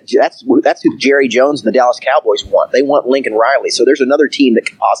is that's who Jerry Jones and the Dallas Cowboys want. They want Lincoln Riley. So there's another team that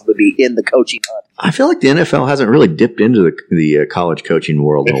could possibly be in the coaching hunt. I feel like the NFL hasn't really dipped into the college coaching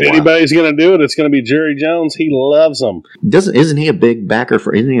world. If anybody's going to do it, it's going to be Jerry Jones. He loves them. Isn't he a big backer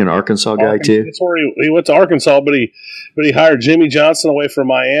isn't he an Arkansas guy too? That's where he went to Arkansas, but he hired Jimmy Johnson away from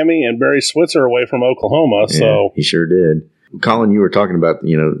Miami and Barry Switzer away from Oklahoma. Yeah, so he sure did. Colin, you were talking about,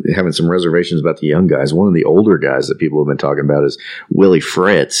 having some reservations about the young guys. One of the older guys that people have been talking about is Willie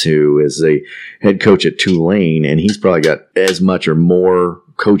Fritz, who is the head coach at Tulane, and he's probably got as much or more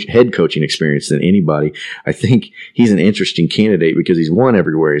head coaching experience than anybody. I think he's an interesting candidate because he's won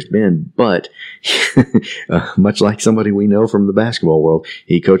everywhere he's been, but much like somebody we know from the basketball world,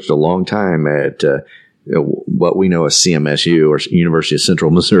 he coached a long time at what we know as CMSU or University of Central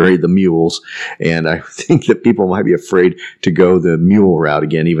Missouri, the Mules. And I think that people might be afraid to go the Mule route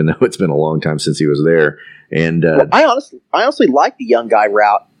again, even though it's been a long time since he was there. And I honestly like the young guy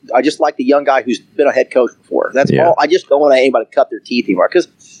route. I just like the young guy who's been a head coach before. That's all. I just don't want anybody to cut their teeth anymore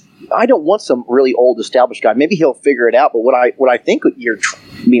because I don't want some really old established guy. Maybe he'll figure it out. But what I think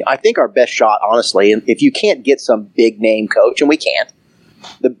I think our best shot, honestly, and if you can't get some big name coach, and we can't,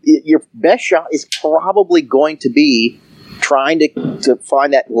 your best shot is probably going to be trying to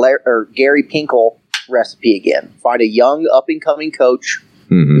find that Gary Pinkel recipe again. Find a young up and coming coach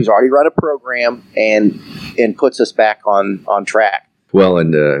who's already run a program and puts us back on track. Well,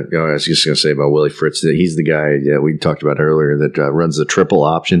 and I was just going to say about Willie Fritz that he's the guy we talked about earlier that runs the triple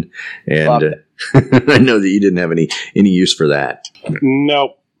option, and I know that you didn't have any use for that.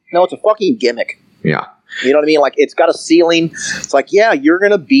 No, it's a fucking gimmick. Yeah. You know what I mean? Like, it's got a ceiling. It's like, yeah, you're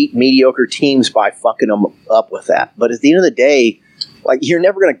going to beat mediocre teams by fucking them up with that. But at the end of the day, like, you're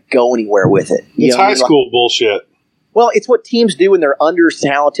never going to go anywhere with it. It's high school bullshit. Well, it's what teams do when they're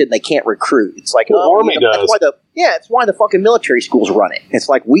under-talented and they can't recruit. It's like, Army does. It's why the fucking military schools run it. It's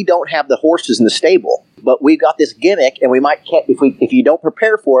like, we don't have the horses in the stable, but we've got this gimmick, and we might if you don't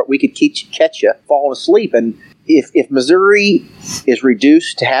prepare for it, we could catch you falling asleep. And if Missouri is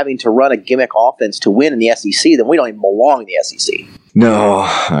reduced to having to run a gimmick offense to win in the SEC, then we don't even belong in the SEC. No,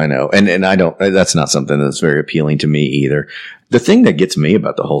 I know. And I don't, that's not something that's very appealing to me either. The thing that gets me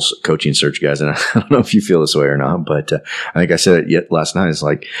about the whole coaching search, guys, and I don't know if you feel this way or not, but I think I said it yet last night. It's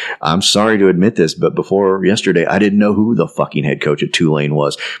like, I'm sorry to admit this, but before yesterday, I didn't know who the fucking head coach at Tulane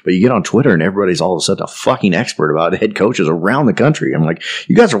was. But you get on Twitter and everybody's all of a sudden a fucking expert about head coaches around the country. I'm like,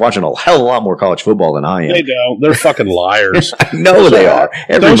 you guys are watching a hell of a lot more college football than I am. They don't. They're fucking liars. I know they are.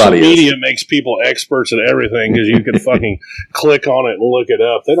 Everybody Social is. media makes people experts at everything because you can fucking click on it and look it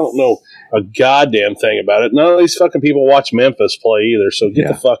up. They don't know a goddamn thing about it. None of these fucking people watch Memphis play either, so get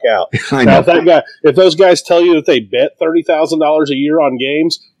the fuck out. I Now, know. if those guys tell you that they bet $30,000 a year on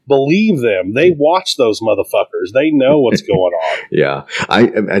games, believe them. They watch those motherfuckers. They know what's going on. Yeah.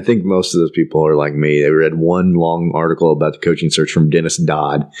 I think most of those people are like me. They read one long article about the coaching search from Dennis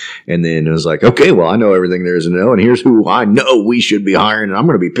Dodd, and then it was like, okay, well, I know everything there is to know, and here's who I know we should be hiring, and I'm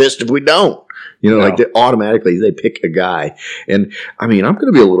going to be pissed if we don't. You know, like automatically they pick a guy. And I mean, I'm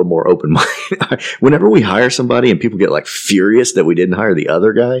going to be a little more open-minded. Whenever we hire somebody and people get like furious that we didn't hire the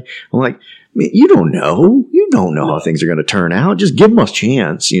other guy, I'm like, you don't know. You don't know how things are going to turn out. Just give them a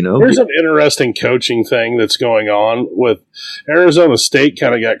chance, you know. Here's an interesting coaching thing that's going on with Arizona State.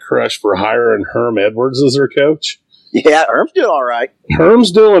 Kind of got crushed for hiring Herm Edwards as their coach. Yeah, Herm's doing all right.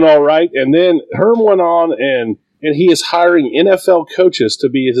 Herm's doing all right. And then Herm went on and he is hiring NFL coaches to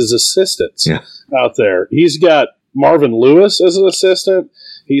be his assistants out there. He's got Marvin Lewis as an assistant.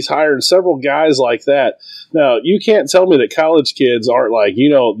 He's hired several guys like that. Now, you can't tell me that college kids aren't like, you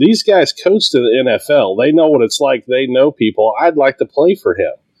know, these guys coached in the NFL. They know what it's like. They know people. I'd like to play for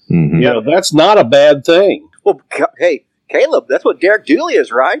him. Mm-hmm. You know, that's not a bad thing. Well, hey, Caleb, that's what Derek Dooley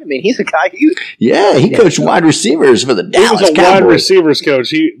is, right? I mean, he's a guy who... Yeah, he coached wide receivers for the Dallas He was a Cowboys. wide receivers coach.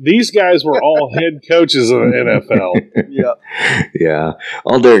 These guys were all head coaches in the NFL. Yeah.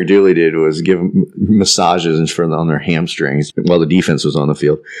 All Derek Dooley did was give them massages on their hamstrings while the defense was on the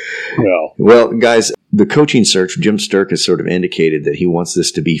field. Well, guys, the coaching search, Jim Sturk has sort of indicated that he wants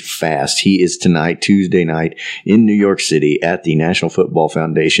this to be fast. He is tonight, Tuesday night, in New York City at the National Football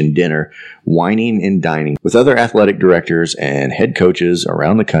Foundation dinner, wining and dining with other athletic directors and head coaches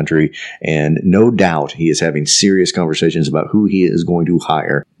around the country. And no doubt he is having serious conversations about who he is going to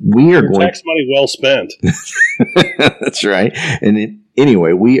hire. We are going tax money well spent. That's right. And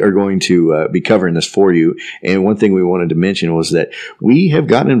anyway, we are going to be covering this for you. And one thing we wanted to mention was that we have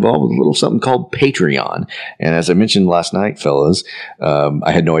gotten involved with a little something called Patreon. And as I mentioned last night, fellas,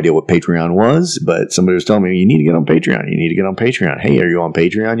 I had no idea what Patreon was, but somebody was telling me, you need to get on Patreon. You need to get on Patreon. Hey, are you on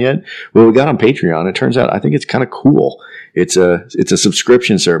Patreon yet? Well, we got on Patreon. It turns out I think it's kind of cool. It's a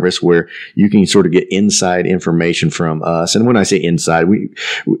subscription service where you can sort of get inside information from us. And when I say inside,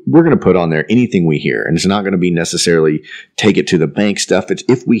 we're going to put on there anything we hear. And it's not going to be necessarily take it to the bank stuff. It's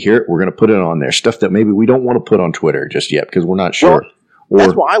if we hear it, we're going to put it on there. Stuff that maybe we don't want to put on Twitter just yet because we're not sure.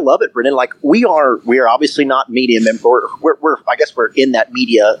 That's why I love it, Brendan. Like we are obviously not media members. I guess we're in that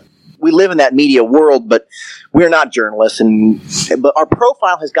media. We live in that media world, but we're not journalists. But our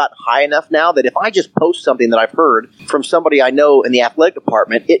profile has gotten high enough now that if I just post something that I've heard from somebody I know in the athletic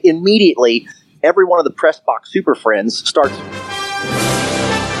department, it immediately, every one of the Press Box Super Friends starts.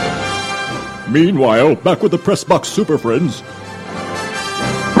 Meanwhile, back with the Press Box Super Friends.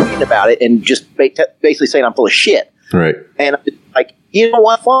 About it and just basically saying I'm full of shit. Right. And I'm like, you know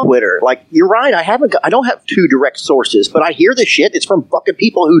what, fuck Twitter. Like, you're right. I don't have two direct sources, but I hear this shit. It's from fucking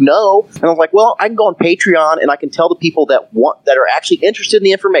people who know. And I was like, well, I can go on Patreon and I can tell the people that are actually interested in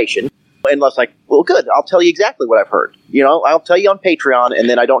the information. And I was like, well, good. I'll tell you exactly what I've heard. You know, I'll tell you on Patreon, and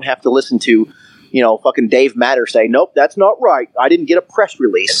then I don't have to listen to, you know, fucking Dave Matter say, nope, that's not right. I didn't get a press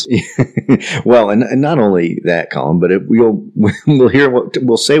release. Well, and not only that, Colin, but we'll hear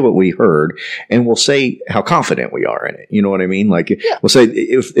we'll say what we heard, and we'll say how confident we are in it. You know what I mean? Like we'll say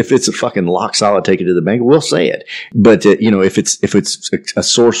if it's a fucking lock solid, take it to the bank. We'll say it. But you know, if it's a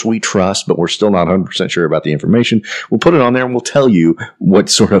source we trust, but we're still not 100% sure about the information, we'll put it on there and we'll tell you what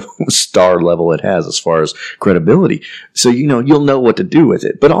sort of star level it has as far as credibility. So you know you'll know what to do with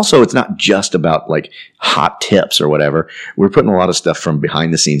it. But also, it's not just about like hot tips or whatever. We're putting a lot of stuff from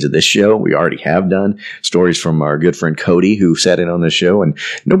behind the scenes of this show. We already have done stories from our good friend Cody, who sat in on this show, and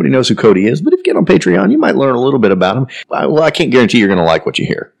nobody knows who Cody is. But if you get on Patreon, you might learn a little bit about him. Well, I can't guarantee you're going to like what you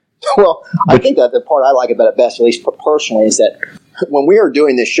hear. Well, I think that the part I like about it best, at least personally, is that when we are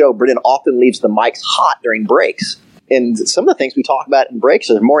doing this show, Brendan often leaves the mics hot during breaks. And some of the things we talk about in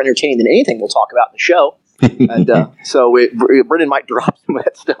breaks are more entertaining than anything we'll talk about in the show. And so Brendan might drop some of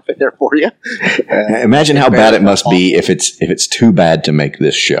that stuff in there for you. Imagine how bad it must be if it's too bad to make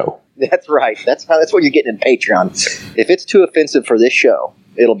this show. That's right. That's what you're getting in Patreon. If it's too offensive for this show,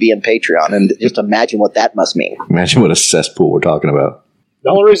 it'll be in Patreon. And just imagine what that must mean. Imagine what a cesspool we're talking about. The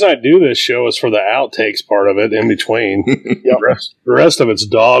only reason I do this show is for the outtakes part of it in between. The rest of it's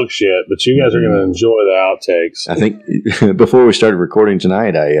dog shit, but you guys are going to enjoy the outtakes. I think before we started recording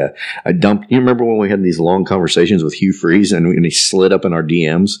tonight, I dumped. You remember when we had these long conversations with Hugh Freeze and he slid up in our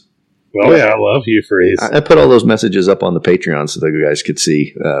DMs? Oh, yeah, I love Hugh Freeze. I put all those messages up on the Patreon so that you guys could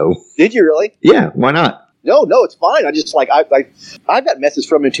see. Did you really? Yeah, why not? No, it's fine. I just I've got messages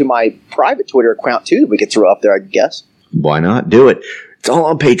from him to my private Twitter account too that we could throw up there, I guess. Why not? Do it. It's all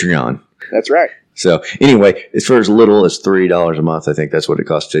on Patreon. That's right. So anyway, it's for as little as $3 a month. I think that's what it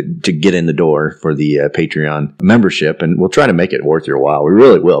costs to get in the door for the Patreon membership. And we'll try to make it worth your while. We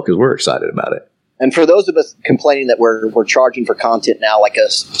really will, because we're excited about it. And for those of us complaining that we're charging for content now, like a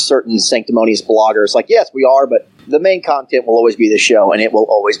certain sanctimonious blogger, it's like, yes, we are, but the main content will always be the show, and it will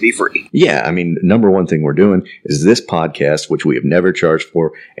always be free. Yeah, I mean, number one thing we're doing is this podcast, which we have never charged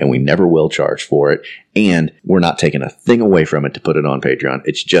for, and we never will charge for it, and we're not taking a thing away from it to put it on Patreon.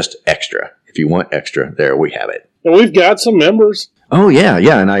 It's just extra. If you want extra, there we have it. And we've got some members. Oh, yeah.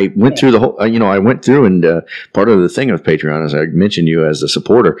 And I went through the whole, I went through and part of the thing of Patreon, as I mentioned you as a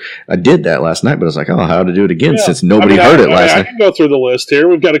supporter, I did that last night, but I was like, how to do it again since nobody heard it last night. I can go through the list here.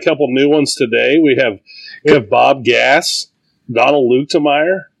 We've got a couple new ones today. We have Bob Gass, Donald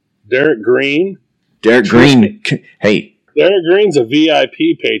Lutemeyer, Derek Green. Derek Green, hey. Derek Green's a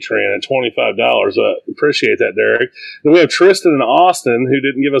VIP patron at $25. Appreciate that, Derek. Then we have Tristan and Austin, who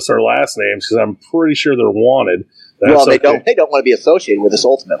didn't give us our last names because I'm pretty sure they're wanted. They don't want to be associated with us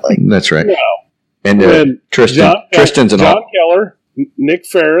ultimately. That's right. No. And Tristan's John Keller, Nick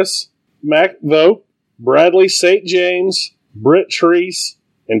Ferris, Mac Vogt, Bradley St. James, Britt Treese,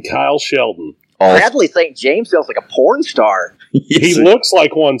 and Kyle Shelton. Bradley St. James sounds like a porn star. He looks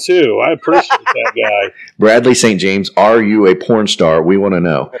like one, too. I appreciate that guy. Bradley St. James, are you a porn star? We want to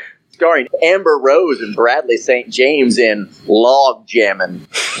know. Starring Amber Rose and Bradley St. James in Log Jammin'.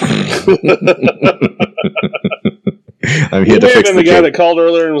 I'm here to fix the guy that called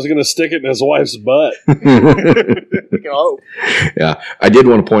earlier and was going to stick it in his wife's butt. Yeah, I did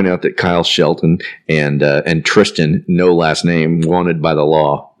want to point out that Kyle Shelton and Tristan, no last name, wanted by the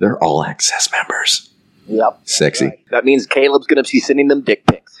law. They're all access members. Yep. Sexy. Right. That means Caleb's going to be sending them dick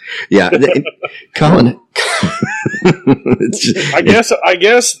pics. Yeah, Colin. I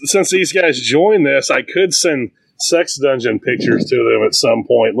guess since these guys joined this, I could send sex dungeon pictures to them at some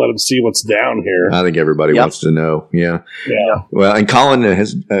point. Let them see what's down here. I think everybody wants to know. Yeah. Well, and Colin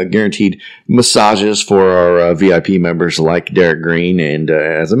has guaranteed massages for our VIP members like Derek Green. And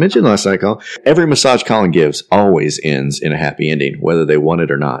as I mentioned last night, Colin, every massage Colin gives always ends in a happy ending, whether they want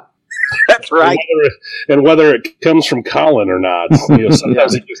it or not. That's right. And whether it comes from Colin or not.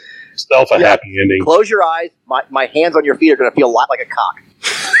 Sometimes it gives himself a happy ending. Close your eyes. My hands on your feet are going to feel a lot like a cock.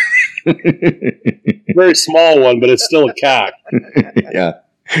 Very small one, but it's still a cock. Yeah.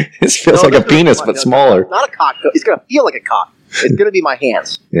 It feels like a penis, but smaller. Not a cock. It's going to feel like a cock. It's going to be my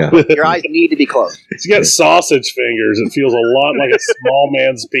hands. Yeah. Your eyes need to be closed. He's got sausage fingers. It feels a lot like a small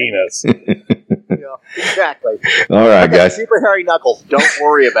man's penis. Yeah, exactly. All right, guys. Super hairy knuckles. Don't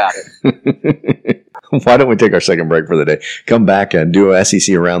worry about it. Why don't we take our second break for the day? Come back and do a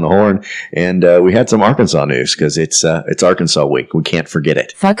SEC Around the Horn. And we had some Arkansas news because it's Arkansas week. We can't forget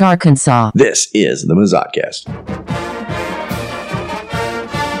it. Fuck Arkansas. This is the Mazotcast.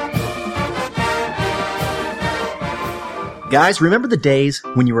 Guys, remember the days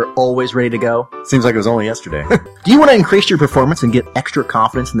when you were always ready to go? Seems like it was only yesterday. Do you want to increase your performance and get extra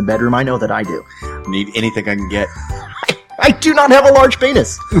confidence in the bedroom? I know that I do. Need anything I can get. I do not have a large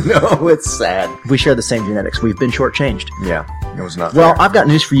penis. No, it's sad. We share the same genetics. We've been shortchanged. Yeah, it was not Well, fair. I've got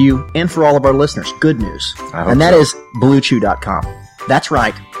news for you and for all of our listeners. Good news. And that is BlueChew.com. That's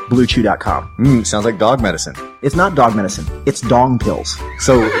right, BlueChew.com. Sounds like dog medicine. It's not dog medicine. It's dong pills.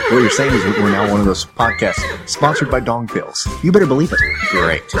 So what you're saying is we're now one of those podcasts sponsored by dong pills. You better believe it.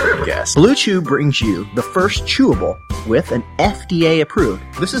 Great. Yes. Blue Chew brings you the first chewable with an FDA approved.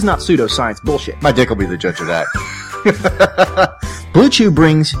 This is not pseudoscience bullshit. My dick will be the judge of that. Blue Chew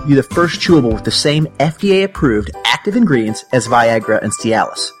brings you the first chewable with the same FDA-approved active ingredients as Viagra and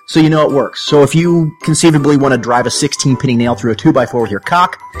Cialis. So you know it works. So if you conceivably want to drive a 16-penny nail through a 2x4 with your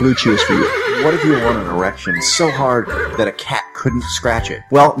cock, Blue Chew is for you. What if you want an erection so hard that a cat couldn't scratch it?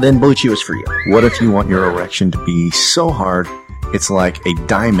 Well, then Blue Chew is for you. What if you want your erection to be so hard it's like a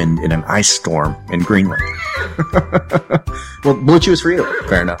diamond in an ice storm in Greenland? Well, Blue Chew is for you.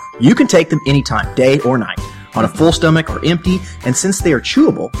 Fair enough. You can take them anytime, day or night, on a full stomach or empty, and since they are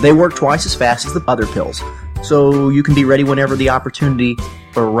chewable, they work twice as fast as the other pills. So you can be ready whenever the opportunity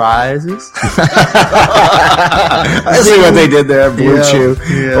arises. I see what they did there, Blue Chew.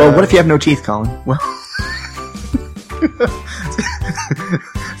 Yeah. Well, what if you have no teeth, Colin? Well,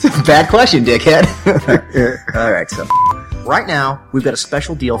 It's a bad question, dickhead. All right, so right now, we've got a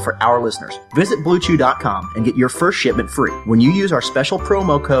special deal for our listeners. Visit BlueChew.com and get your first shipment free. When you use our special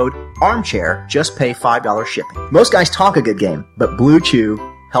promo code ARMCHAIR, just pay $5 shipping. Most guys talk a good game, but Blue Chew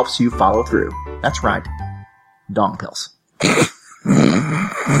helps you follow through. That's right. Dong pills.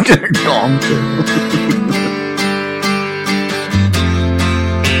 Dong pills.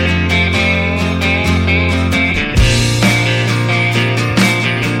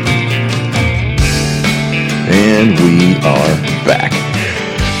 And we are back.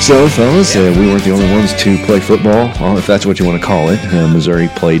 So, fellas, we weren't the only ones to play football, if that's what you want to call it. Missouri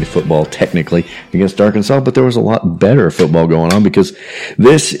played football technically against Arkansas, but there was a lot better football going on because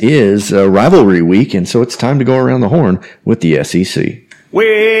this is rivalry week, and so it's time to go around the horn with the SEC. We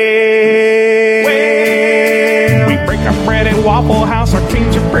break our bread at Waffle House, our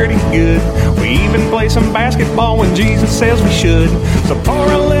teams are pretty good. We even play some basketball when Jesus says we should. So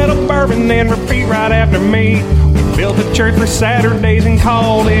pour a little bourbon and repeat right after me. We built a church for Saturdays and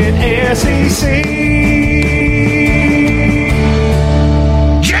called it SEC.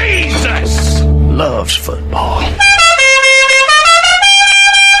 Jesus loves football.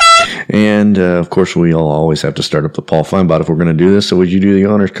 And, of course, we all always have to start up the Paul Feinbot if we're going to do this. So would you do the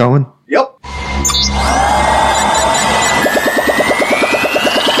honors, Colin? Yep.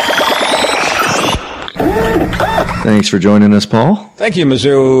 Thanks for joining us, Paul. Thank you,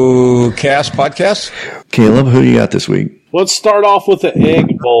 Mizzou Cast Podcast. Caleb, who do you got this week? Let's start off with the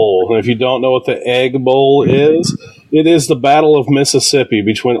Egg Bowl. And if you don't know what the Egg Bowl is, it is the Battle of Mississippi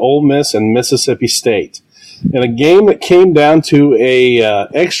between Ole Miss and Mississippi State. And a game that came down to a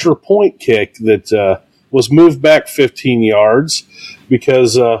extra point kick that was moved back 15 yards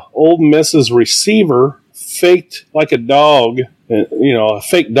because Ole Miss's receiver faked like a dog, a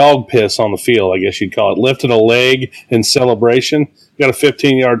fake dog piss on the field, I guess you'd call it, lifted a leg in celebration, got a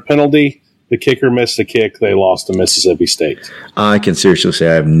 15-yard penalty. The kicker missed the kick. They lost to Mississippi State. I can seriously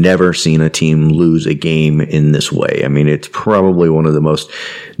say I've never seen a team lose a game in this way. I mean, it's probably one of the most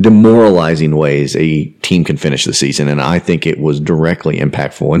demoralizing ways a team can finish the season, and I think it was directly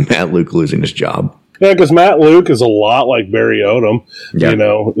impactful in Matt Luke losing his job. Yeah, because Matt Luke is a lot like Barry Odom. Yeah.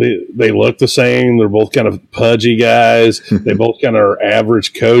 They look the same. They're both kind of pudgy guys. They both kind of are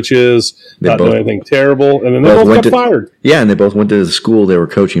average coaches, not doing anything terrible. And then they both got fired. Yeah, and they both went to the school they were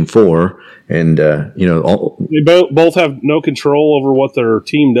coaching for. And, they both have no control over what their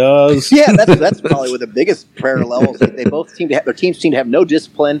team does. Yeah, that's probably with the biggest parallels. They both their teams seem to have no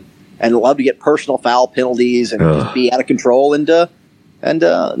discipline and love to get personal foul penalties and just be out of control. And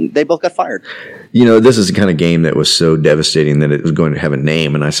they both got fired. This is the kind of game that was so devastating that it was going to have a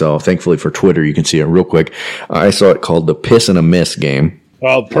name. And I saw, thankfully for Twitter, you can see it real quick. I saw it called the Piss and a Miss game.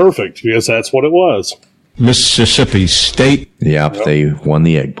 Oh, perfect, because that's what it was. Mississippi State. Yep, they won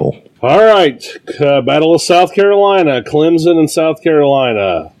the Egg Bowl. All right, Battle of South Carolina, Clemson and South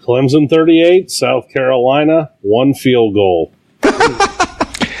Carolina. Clemson 38, South Carolina 1 field goal.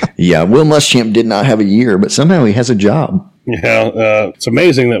 Yeah, Will Muschamp did not have a year, but somehow he has a job. Yeah, it's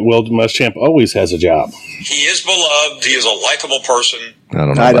amazing that Will Muschamp always has a job. He is beloved. He is a likable person. I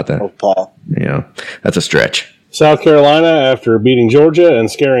don't know about that. Paul. Yeah, that's a stretch. South Carolina, after beating Georgia and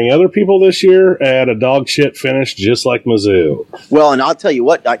scaring other people this year, had a dog shit finish just like Mizzou. Well, and I'll tell you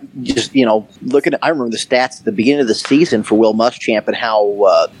what, I remember the stats at the beginning of the season for Will Muschamp and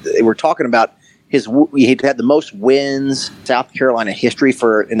how they were talking about he had the most wins South Carolina history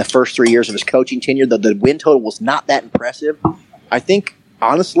in the first 3 years of his coaching tenure. The win total was not that impressive. I think,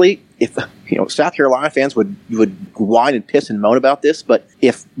 honestly, if South Carolina fans would whine and piss and moan about this, but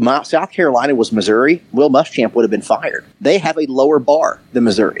if South Carolina was Missouri, Will Muschamp would have been fired. They have a lower bar than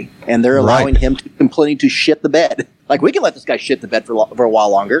Missouri, and they're allowing him to continue to shit the bed. Like, we can let this guy shit the bed for a while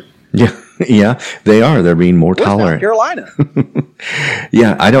longer. Yeah, they are. They're being more tolerant. South Carolina.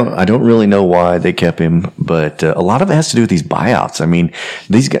 Yeah, I don't really know why they kept him, but a lot of it has to do with these buyouts. I mean,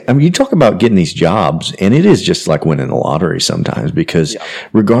 these guys. I mean, you talk about getting these jobs, and it is just like winning the lottery sometimes. Because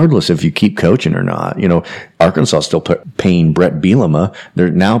regardless if you keep coaching or not, Arkansas is still paying Brett Bielema. They're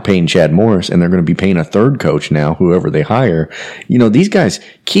now paying Chad Morris, and they're going to be paying a third coach now, whoever they hire. These guys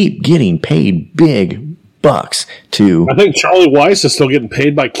keep getting paid big bucks to. I think Charlie Weiss is still getting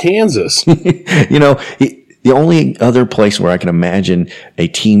paid by Kansas. The only other place where I can imagine a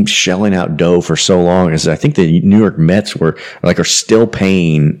team shelling out dough for so long is I think the New York Mets are still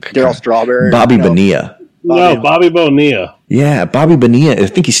paying Darryl Strawberry, Bobby Bonilla. Bobby Bonilla. Yeah, Bobby Bonilla. I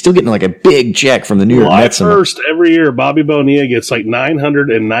think he's still getting like a big check from the New York Mets. First, every year, Bobby Bonilla gets like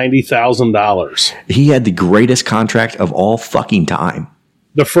 $990,000. He had the greatest contract of all fucking time.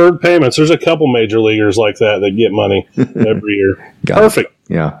 deferred payments. There's a couple major leaguers like that get money every year. Perfect.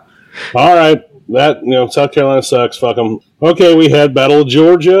 Yeah. All right. That, South Carolina sucks. Fuck them. Okay, we had Battle of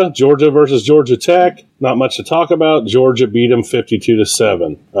Georgia versus Georgia Tech. Not much to talk about. Georgia beat them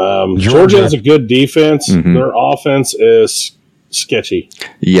 52-7. Georgia has a good defense. Mm-hmm. Their offense is sketchy.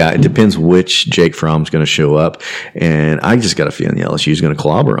 Yeah, it depends which Jake Fromm's going to show up, and I just got a feeling the LSU is going to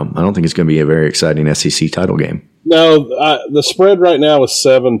clobber them. I don't think it's going to be a very exciting SEC title game. No, the spread right now is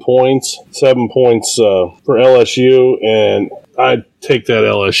 7 points. 7 points for LSU, and I'd take that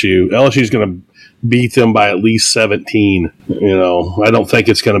LSU. LSU's going to beat them by at least 17. I don't think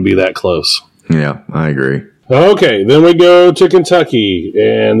it's going to be that close. Yeah, I agree. Okay, then we go to Kentucky,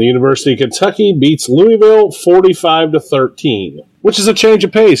 and the University of Kentucky beats Louisville 45-13, which is a change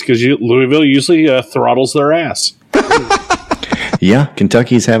of pace because Louisville usually throttles their ass. Yeah,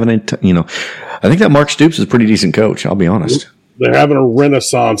 Kentucky's having I think that Mark Stoops is a pretty decent coach, I'll be honest. They're having a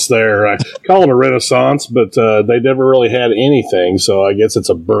renaissance there. I call it a renaissance, but they never really had anything, so I guess it's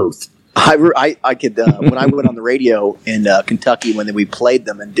a birth. I could when I went on the radio in Kentucky when we played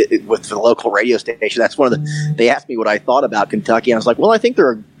them and with the local radio station. That's they asked me what I thought about Kentucky, and I was like, well, I think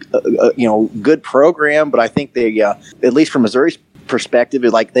they're a good program, but I think they at least from Missouri's perspective,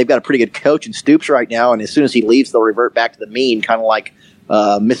 they've got a pretty good coach in Stoops right now, and as soon as he leaves, they'll revert back to the mean, kind of like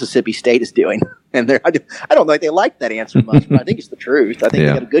Mississippi State is doing. And I don't think they like that answer much, but I think it's the truth. I think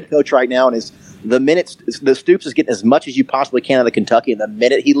they got a good coach right now, and the Stoops is getting as much as you possibly can out of Kentucky, and the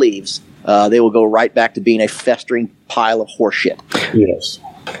minute he leaves, they will go right back to being a festering pile of horseshit. Yes.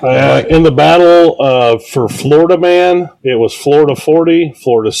 In the battle for Florida Man, it was Florida 40,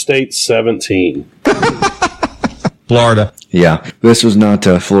 Florida State 17. Florida. Yeah, this was not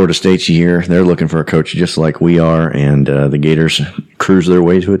Florida State's year. They're looking for a coach just like we are, and the Gators cruise their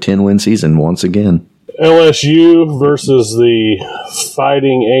way to a 10-win season once again. LSU versus the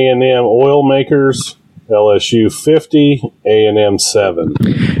Fighting A&M Oil Makers. LSU 50, A&M 7.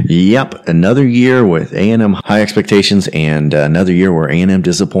 Yep, another year with A&M high expectations and another year where A&M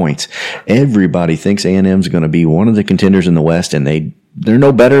disappoints. Everybody thinks A&M's going to be one of the contenders in the West, and they're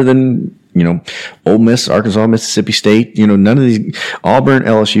no better than Ole Miss, Arkansas, Mississippi State. None of these. Auburn,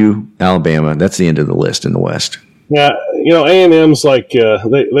 LSU, Alabama. That's the end of the list in the West. Yeah, A&M's like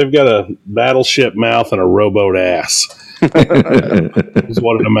they've got a battleship mouth and a rowboat ass. Is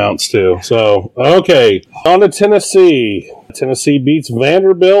what it amounts to. So, okay, on to Tennessee. Tennessee beats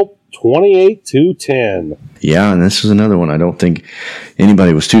Vanderbilt 28-10. Yeah, and this was another one I don't think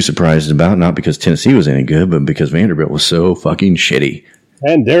anybody was too surprised about, not because Tennessee was any good, but because Vanderbilt was so fucking shitty.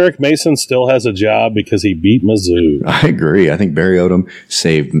 And Derek Mason still has a job because he beat Mizzou. I agree. I think Barry Odom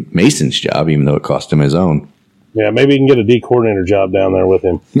saved Mason's job, even though it cost him his own. Yeah, maybe he can get a D coordinator job down there with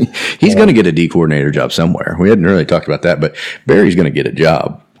him. He's going to get a D coordinator job somewhere. We hadn't really talked about that, but Barry's going to get a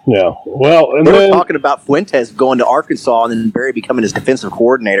job. Yeah. Well, and they were talking about Fuentes going to Arkansas and then Barry becoming his defensive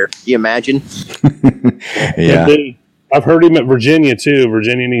coordinator. Can you imagine? Yeah. I've heard him at Virginia, too.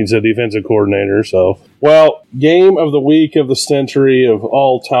 Virginia needs a defensive coordinator. So, well, game of the week of the century of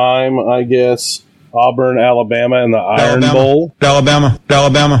all time, I guess. Auburn, Alabama, and the Iron Bowl. Alabama.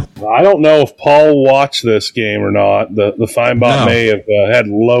 I don't know if Paul watched this game or not. The Feinbot may have had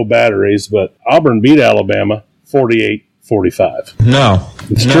low batteries, but Auburn beat Alabama 48-45. No.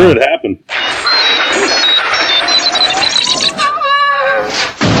 It's true. It happened.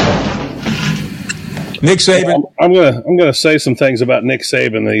 Nick Saban. I'm gonna say some things about Nick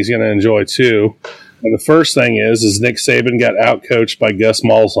Saban that he's gonna enjoy too. And the first thing is Nick Saban got outcoached by Gus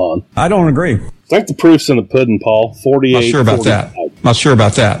Malzahn. I don't agree. I think the proof's in the pudding, Paul. 48. Not sure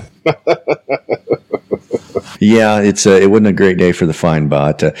about that. Yeah, it wasn't a great day for the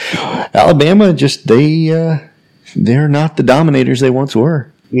Feinbot. Alabama they're not the dominators they once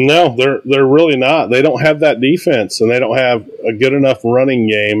were. No, they're really not. They don't have that defense, and they don't have a good enough running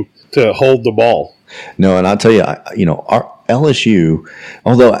game to hold the ball. No, and I'll tell you, our LSU,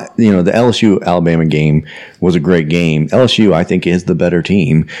 although, the LSU-Alabama game was a great game, LSU, I think, is the better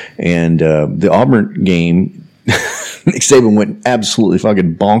team. And the Auburn game, Nick Saban went absolutely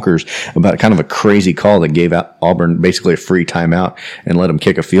fucking bonkers about kind of a crazy call that gave Auburn basically a free timeout and let them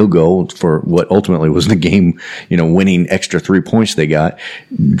kick a field goal for what ultimately was the game, winning extra 3 points they got.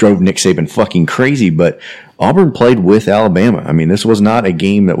 Drove Nick Saban fucking crazy, but Auburn played with Alabama. I mean, this was not a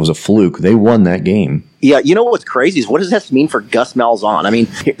game that was a fluke. They won that game. Yeah, you know what's crazy is what does that mean for Gus Malzahn? I mean,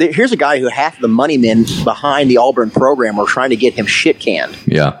 here's a guy who half the money men behind the Auburn program were trying to get him shit canned.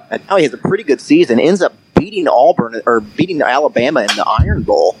 Yeah. And now he has a pretty good season, ends up beating Alabama in the Iron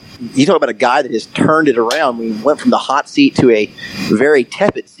Bowl. you talk about a guy that has turned it around. We went from the hot seat to a very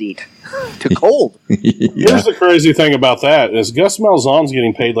tepid seat to cold. Here's the crazy thing about that is Gus Malzahn's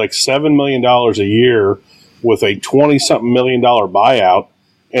getting paid like $7 million a year with a 20-something million dollar buyout.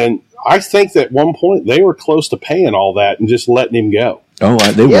 And I think that at one point they were close to paying all that and just letting him go. Oh,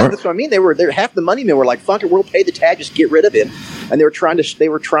 they yeah, weren't. that's what I mean. They were half the money men were like, "Fuck it, we'll pay the tag, just get rid of him." And they were trying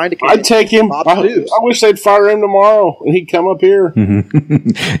to. I'd take him. I wish they'd fire him tomorrow and he'd come up here.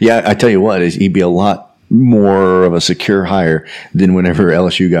 Yeah, I tell you what, he'd be a lot more of a secure hire than whenever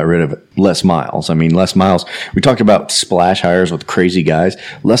LSU got rid of Les Miles. I mean, Les Miles, we talked about splash hires with crazy guys.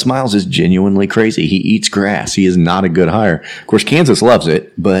 Les Miles is genuinely crazy. He eats grass. He is not a good hire. Of course, Kansas loves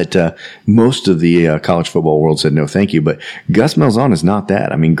it, but most of the college football world said no thank you. But Gus Malzahn is not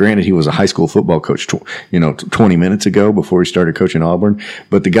that. I mean, granted, he was a high school football coach 20 minutes ago before he started coaching Auburn,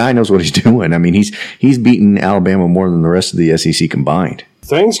 but the guy knows what he's doing. I mean, he's beaten Alabama more than the rest of the SEC combined.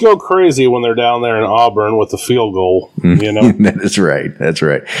 Things go crazy when they're down there in Auburn with the field goal, That's right. That's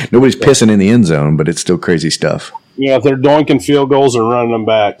right. Nobody's pissing in the end zone, but it's still crazy stuff. Yeah, they're doinking field goals and running them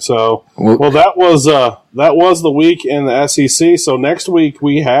back. So, well, that was the week in the SEC. So next week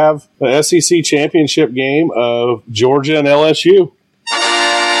we have the SEC championship game of Georgia and LSU.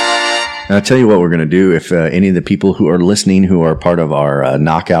 And I'll tell you what we're going to do. If any of the people who are listening who are part of our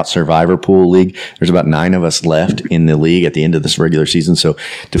Knockout Survivor Pool League, there's about 9 of us left in the league at the end of this regular season. So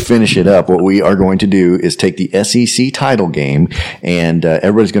to finish it up, what we are going to do is take the SEC title game, and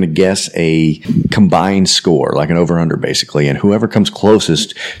everybody's going to guess a combined score, like an over-under basically. And whoever comes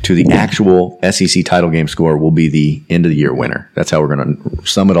closest to the actual SEC title game score will be the end-of-the-year winner. That's how we're going to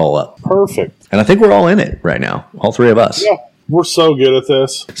sum it all up. Perfect. And I think we're all in it right now, all 3 of us. Yeah. We're so good at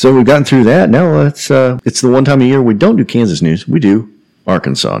this. So we've gotten through that. Now it's the one time a year we don't do Kansas news. We do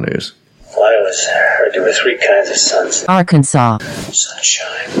Arkansas news. Well, I always heard there were 3 kinds of suns. Arkansas.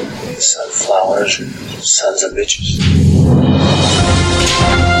 Sunshine, sunflowers, sons of bitches.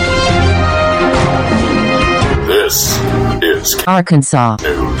 This is Arkansas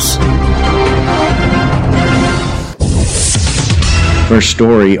news. First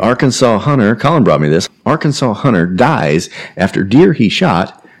story, Arkansas hunter, Colin brought me this. Arkansas hunter dies after deer he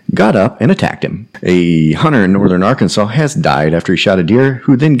shot got up and attacked him. A hunter in northern Arkansas has died after he shot a deer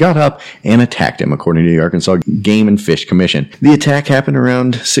who then got up and attacked him, according to the Arkansas Game and Fish Commission. The attack happened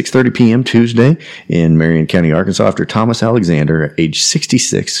around 6:30 p.m. Tuesday in Marion County, Arkansas, after Thomas Alexander, age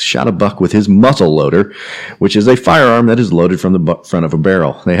 66, shot a buck with his muzzle loader, which is a firearm that is loaded from the front of a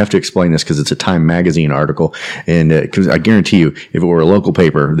barrel. They have to explain this because it's a Time magazine article, and because I guarantee you, if it were a local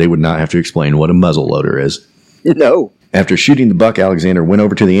paper, they would not have to explain what a muzzle loader is. No. After shooting the buck, Alexander went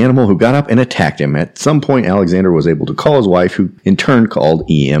over to the animal, who got up and attacked him. At some point, Alexander was able to call his wife, who in turn called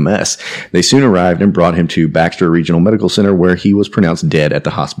EMS. They soon arrived and brought him to Baxter Regional Medical Center, where he was pronounced dead at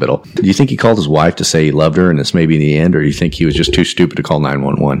the hospital. Do you think he called his wife to say he loved her and this may be the end, or do you think he was just too stupid to call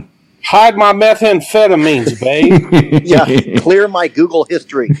 911? Hide my methamphetamines, babe. Yeah, clear my Google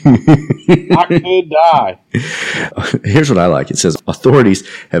history. I could die. Here's what I like. It says, authorities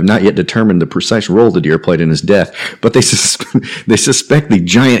have not yet determined the precise role the deer played in his death, but they suspect the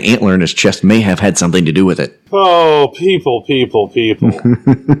giant antler in his chest may have had something to do with it. Oh, people.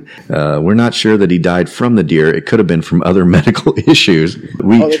 We're not sure that he died from the deer. It could have been from other medical issues.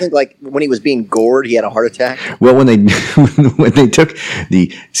 They think like when he was being gored, he had a heart attack? Well, when they took the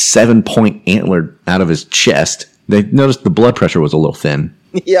 7-point antler out of his chest, they noticed the blood pressure was a little thin.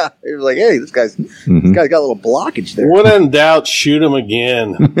 Yeah, it was like, hey, this guy's got a little blockage there. When in doubt, shoot him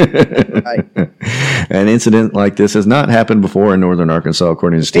again. Right. An incident like this has not happened before in northern Arkansas,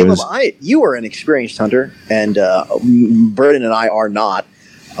 according to Stevens. You are an experienced hunter, and Burden and I are not.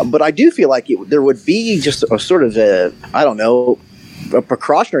 But I do feel like there would be just a sort of a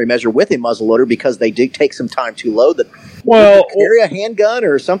precautionary measure with a muzzleloader, because they do take some time to load the. Well, carry a handgun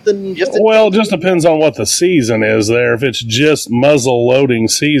or something. It just depends on what the season is there. If it's just muzzle loading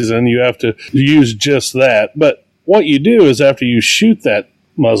season, you have to use just that. But what you do is after you shoot that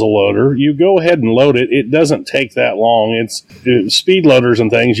muzzle loader, you go ahead and load it. It doesn't take that long. It's speed loaders and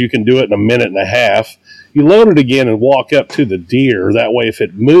things. You can do it in a minute and a half. You load it again and walk up to the deer. That way, if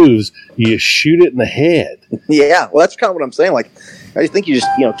it moves, you shoot it in the head. Yeah, well, that's kind of what I'm saying. Like, I think you just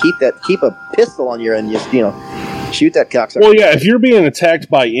keep a pistol on you and just shoot that cocksucker. Well, yeah, if you're being attacked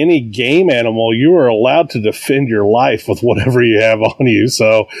by any game animal, you are allowed to defend your life with whatever you have on you.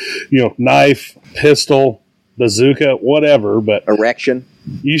 So, knife, pistol, bazooka, whatever. But erection.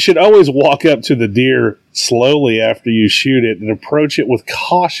 You should always walk up to the deer slowly after you shoot it and approach it with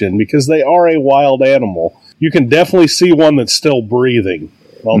caution, because they are a wild animal. You can definitely see one that's still breathing.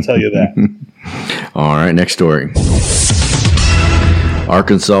 I'll tell you that. All right, next story.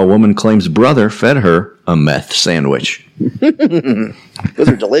 Arkansas woman claims brother fed her a meth sandwich. Those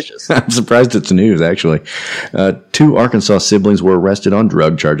are delicious. I'm surprised it's news, actually. 2 Arkansas siblings were arrested on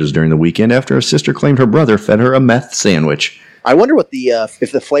drug charges during the weekend after a sister claimed her brother fed her a meth sandwich. I wonder what the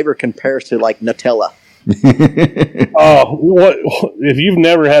if the flavor compares to like Nutella. What if you've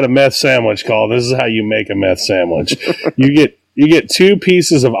never had a meth sandwich, Colin? This is how you make a meth sandwich. You get 2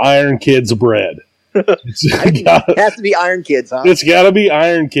 pieces of Iron Kids bread. It has to be Iron Kids, huh? It's got to be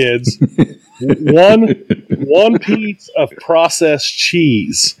Iron Kids. one piece of processed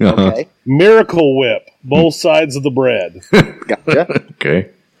cheese. Okay. Miracle Whip, both sides of the bread. Gotcha. Okay.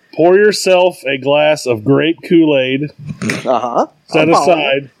 Pour yourself a glass of grape Kool-Aid. Set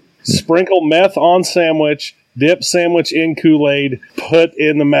aside. Sprinkle meth on sandwich. Dip sandwich in Kool-Aid. Put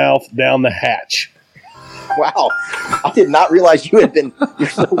in the mouth down the hatch. Wow. I did not realize you're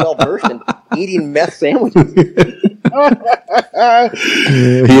so well versed in eating meth sandwiches. He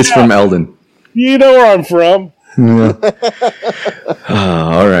is from Eldon. You know where I'm from. Yeah.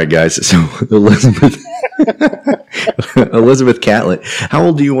 All right, guys. So Elizabeth Catlett, how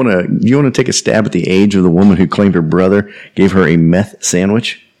old do you want to take a stab at the age of the woman who claimed her brother gave her a meth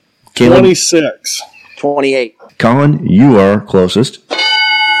sandwich? Caleb? 26. 28. Colin, you are closest.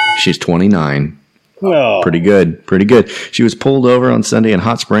 She's 29. Oh. Pretty good. She was pulled over on Sunday in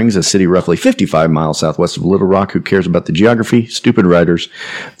Hot Springs, a city roughly 55 miles southwest of Little Rock. Who cares about the geography? Stupid riders.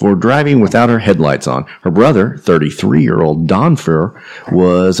 For driving without her headlights on. Her brother, 33-year-old Don Furr,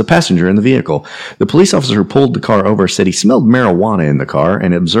 was a passenger in the vehicle. The police officer who pulled the car over said he smelled marijuana in the car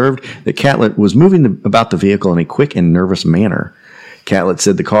and observed that Catlett was moving about the vehicle in a quick and nervous manner. Catlett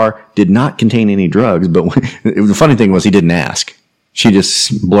said the car did not contain any drugs, but the funny thing was he didn't ask. She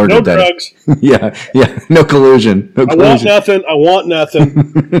just blurted that. No drugs. Yeah, no collusion. I want nothing.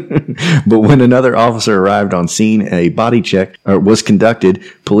 But when another officer arrived on scene, a body check was conducted.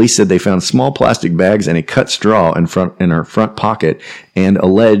 Police said they found small plastic bags and a cut straw in her front pocket and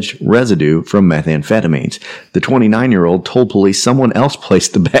alleged residue from methamphetamines. The 29-year-old told police someone else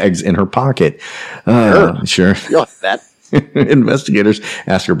placed the bags in her pocket. Sure. You like that. Investigators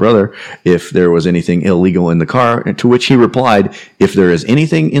asked her brother if there was anything illegal in the car, to which he replied, if there is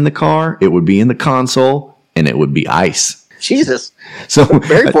anything in the car, it would be in the console, and it would be ice. Jesus. So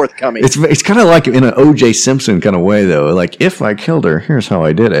very forthcoming. It's kind of like in an O.J. Simpson kind of way, though. Like, if I killed her, here's how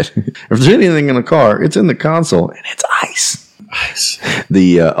I did it. If there's anything in the car, it's in the console, and it's ice.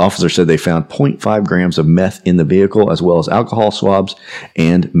 The officer said they found 0.5 grams of meth in the vehicle, as well as alcohol swabs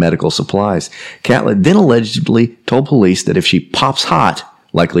and medical supplies. Catlett then allegedly told police that if she pops hot,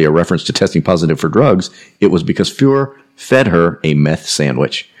 likely a reference to testing positive for drugs, it was because Furr fed her a meth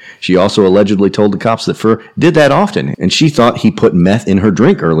sandwich. She also allegedly told the cops that Furr did that often, and she thought he put meth in her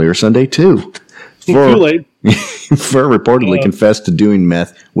drink earlier Sunday, too. Kool-Aid. Furr reportedly confessed to doing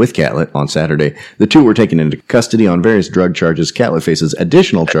meth with Catlett on Saturday. The two were taken into custody on various drug charges. Catlett faces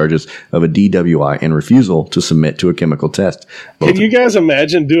additional charges of a DWI and refusal to submit to a chemical test. Can you guys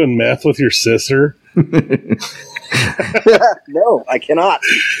imagine doing meth with your sister? No, I cannot.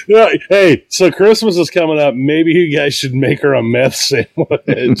 Hey, so Christmas is coming up. Maybe you guys should make her a meth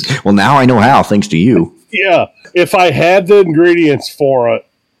sandwich. Well, now I know how, thanks to you. Yeah. If I had the ingredients for it,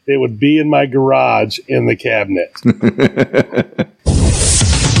 it would be in my garage in the cabinet.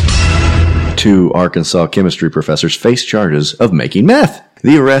 2 Arkansas chemistry professors face charges of making meth.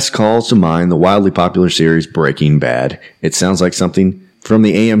 The arrest calls to mind the wildly popular series Breaking Bad. It sounds like something from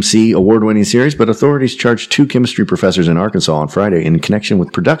the AMC award-winning series, but authorities charged 2 chemistry professors in Arkansas on Friday in connection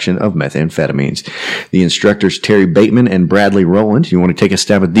with production of methamphetamines. The instructors Terry Bateman and Bradley Rowland. You want to take a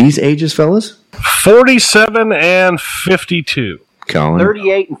stab at these ages, fellas? 47 and 52. Colin?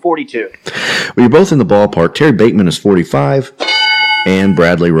 38 and 42. Well, you're both in the ballpark. Terry Bateman is 45, and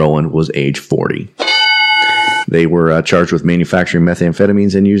Bradley Rowland was age 40. They were charged with manufacturing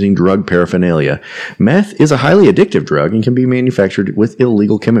methamphetamines and using drug paraphernalia. Meth is a highly addictive drug and can be manufactured with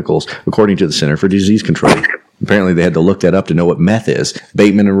illegal chemicals, according to the Center for Disease Control. Apparently, they had to look that up to know what meth is.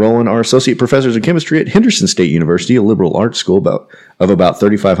 Bateman and Rowland are associate professors of chemistry at Henderson State University, a liberal arts school of about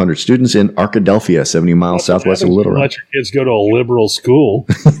 3,500 students in Arkadelphia, 70 miles southwest of Little Rock. Let your kids go to a liberal school.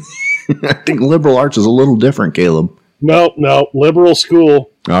 I think liberal arts is a little different, Caleb. No, liberal school.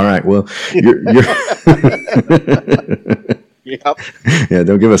 All right, well, you're Yep. Yeah,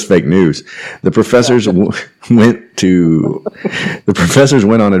 don't give us fake news. The professors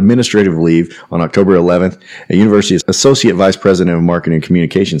went on administrative leave on October 11th. A university's associate vice president of marketing and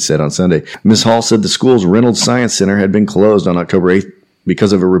communications said on Sunday. Ms. Hall said the school's Reynolds Science Center had been closed on October 8th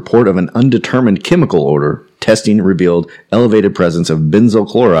because of a report of an undetermined chemical odor. Testing revealed elevated presence of benzoyl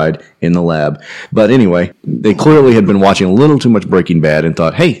chloride in the lab. But anyway, they clearly had been watching a little too much Breaking Bad and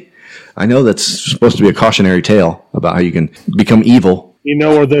thought, hey, I know that's supposed to be a cautionary tale about how you can become evil. You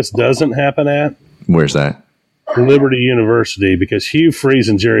know where this doesn't happen at? Where's that? Liberty University, because Hugh Freeze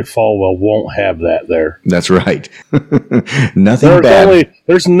and Jerry Falwell won't have that there. That's right. Nothing bad.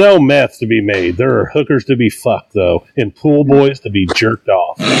 There's no meth to be made. There are hookers to be fucked, though, and pool boys to be jerked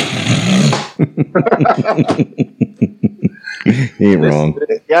off. He ain't wrong.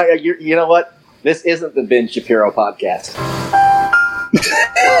 Yeah, you know what? This isn't the Ben Shapiro podcast.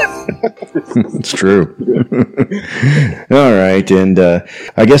 It's true. All right, and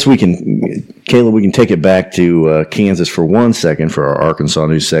I guess Caleb, we can take it back to Kansas for 1 second for our Arkansas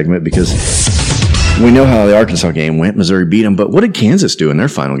news segment, because we know how the Arkansas game went. Missouri beat them, but what did Kansas do in their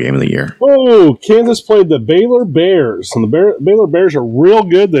final game of the year? Oh, Kansas played the Baylor Bears, and the Baylor Bears are real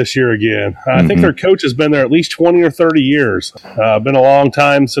good this year again. I think their coach has been there at least 20 or 30 years. Been a long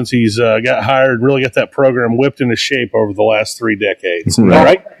time since he's got hired, really got that program whipped into shape over the last 3 decades.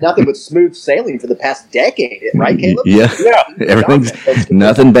 Right? Nothing but smooth sailing for the past decade, right, Caleb? Yeah.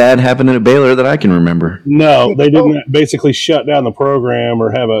 Nothing bad happened at Baylor that I can remember. No, they didn't basically shut down the program or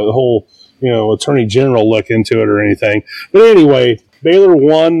have a whole attorney general look into it or anything. But anyway, Baylor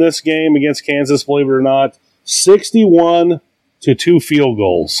won this game against Kansas, believe it or not, 61 to 2 field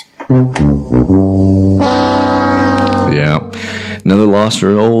goals. Yeah. Another loss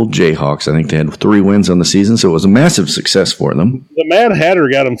for old Jayhawks. I think they had 3 wins on the season, so it was a massive success for them. The Mad Hatter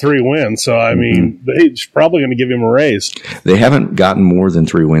got them 3 wins, so I mean, they're probably going to give him a raise. They haven't gotten more than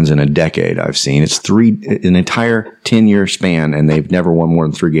 3 wins in a decade, I've seen. It's an entire 10-year span, and they've never won more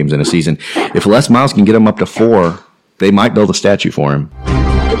than 3 games in a season. If Les Miles can get them up to 4, they might build a statue for him.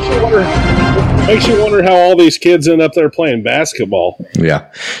 Makes you wonder how all these kids end up there playing basketball.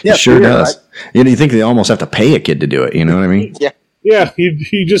 Yeah, it sure does. Right? You think they almost have to pay a kid to do it, you know what I mean? Yeah,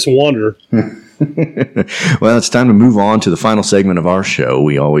 you just wonder. Well, it's time to move on to the final segment of our show.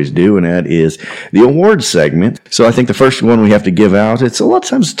 We always do, and that is the awards segment. So I think the first one we have to give out, it's a lot of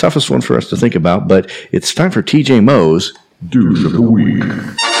times the toughest one for us to think about, but it's time for TJ Moe's Douche of the Week.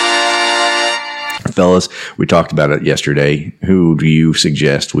 Fellas, we talked about it yesterday. Who do you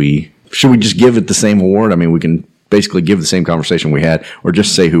suggest should we just give it the same award? I mean, we can basically give the same conversation we had, or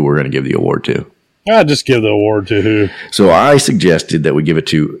just say who we're going to give the award to. I'll just give the award to who. So I suggested that we give it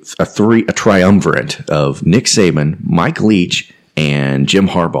to a triumvirate of Nick Saban, Mike Leach, and Jim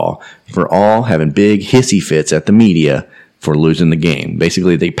Harbaugh for all having big hissy fits at the media for losing the game.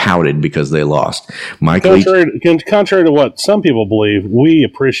 Basically, they pouted because they lost. Contrary to what some people believe, we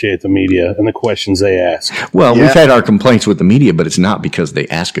appreciate the media and the questions they ask. Well, we've had our complaints with the media, but it's not because they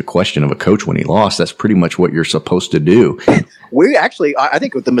ask a question of a coach when he lost. That's pretty much what you're supposed to do. We actually, I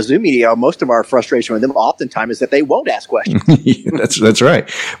think with the Mizzou media, most of our frustration with them oftentimes is that they won't ask questions. That's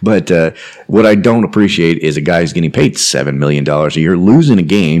right. But what I don't appreciate is a guy who's getting paid $7 million a year, losing a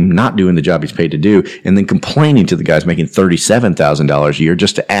game, not doing the job he's paid to do, and then complaining to the guys making $37,000 a year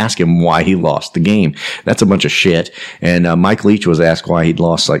just to ask him why he lost the game. That's a bunch of shit. And Mike Leach was asked why he'd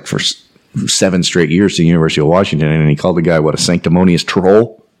lost for 7 straight years to the University of Washington, and he called the guy, a sanctimonious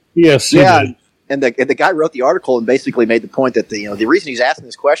troll? Yes. Yeah. And the guy wrote the article and basically made the point that the reason he's asking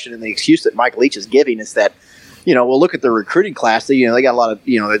this question and the excuse that Mike Leach is giving is that, we'll look at the recruiting class. They got a lot of,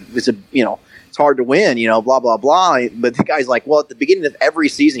 it's hard to win, blah, blah, blah. But the guy's like, well, at the beginning of every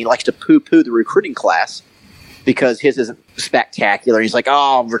season, he likes to poo-poo the recruiting class because his isn't spectacular. He's like,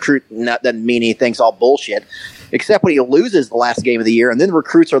 recruit doesn't mean anything. It's all bullshit. Except when he loses the last game of the year, and then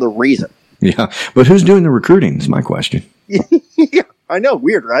recruits are the reason. Yeah, but who's doing the recruiting is my question. Yeah, I know.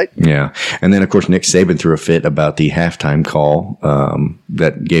 Weird, right? Yeah. And then, of course, Nick Saban threw a fit about the halftime call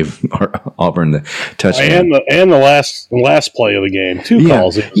that gave Auburn the touchdown. And the last play of the game. 2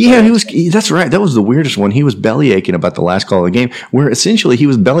 calls. Yeah, that's right. That was the weirdest one. He was bellyaching about the last call of the game, where essentially he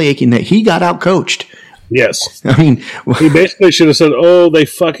was bellyaching that he got outcoached. Yes. I mean, he basically should have said, they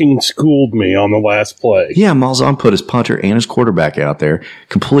fucking schooled me on the last play. Yeah, Malzahn put his punter and his quarterback out there,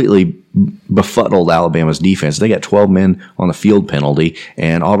 completely befuddled Alabama's defense. They got 12 men on the field penalty,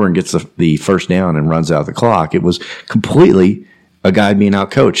 and Auburn gets the first down and runs out the clock. It was completely a guy being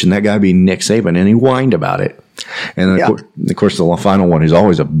outcoached, and that guy being Nick Saban, and he whined about it. And of course, the final one who's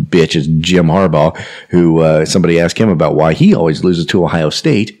always a bitch is Jim Harbaugh, who somebody asked him about why he always loses to Ohio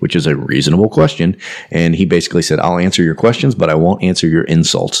State, which is a reasonable question. And he basically said, I'll answer your questions, but I won't answer your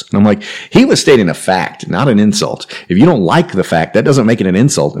insults. And I'm like, he was stating a fact, not an insult. If you don't like the fact, that doesn't make it an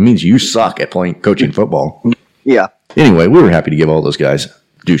insult. It means you suck at coaching football. Yeah. Anyway, we were happy to give all those guys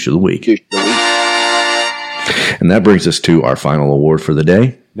Douche of the Week. And that brings us to our final award for the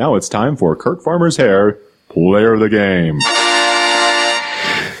day. Now it's time for Kirk Farmer's Hair Player of the Game.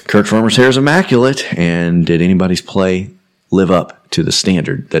 Kirk Farmer's hair is immaculate, and did anybody's play live up to the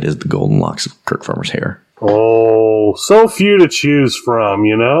standard that is the golden locks of Kirk Farmer's hair? Oh, so few to choose from,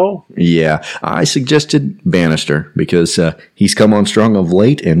 you know? Yeah, I suggested Bannister because he's come on strong of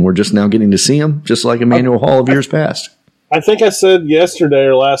late, and we're just now getting to see him, just like Emmanuel Hall of years past. I think I said yesterday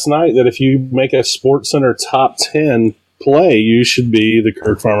or last night that if you make a SportsCenter top 10 play, you should be the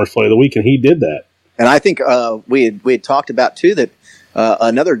Kirk Farmer's Play of the Week, and he did that. And I think we had talked about, too, that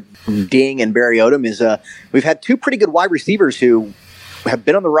another ding in Barry Odom is we've had two pretty good wide receivers who have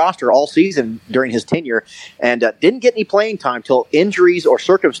been on the roster all season during his tenure and didn't get any playing time till injuries or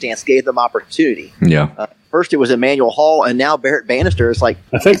circumstance gave them opportunity. Yeah. First it was Emmanuel Hall, and now Barrett Bannister. Is like,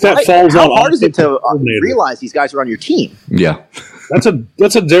 I think that falls how on hard is it to realize these guys are on your team? Yeah. That's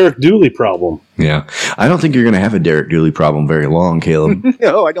a Derek Dooley problem. Yeah. I don't think you're going to have a Derek Dooley problem very long, Caleb.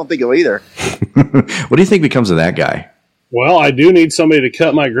 No, I don't think you'll either. What do you think becomes of that guy? Well, I do need somebody to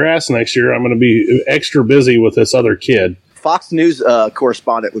cut my grass next year. I'm going to be extra busy with this other kid. Fox News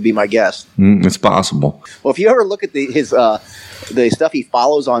correspondent would be my guess. It's possible. Well, if you ever look at the stuff he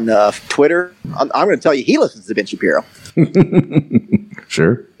follows on Twitter, I'm going to tell you he listens to Ben Shapiro.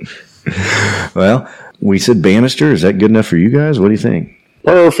 Sure. Well, we said Bannister. Is that good enough for you guys? What do you think?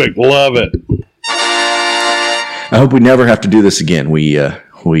 Perfect. Love it. I hope we never have to do this again. We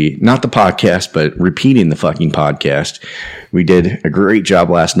not the podcast, but repeating the fucking podcast. We did a great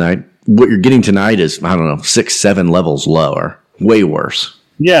job last night. What you're getting tonight is, I don't know, 6-7 levels lower. Way worse.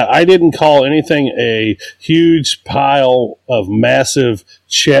 Yeah, I didn't call anything a huge pile of massive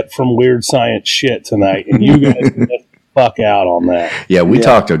Chet from Weird Science shit tonight, and you guys get the fuck out on that. Yeah, we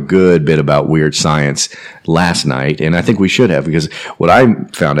talked a good bit about Weird Science last night, and I think we should have, because what I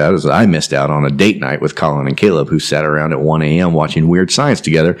found out is that I missed out on a date night with Colin and Caleb, who sat around at 1 a.m. watching Weird Science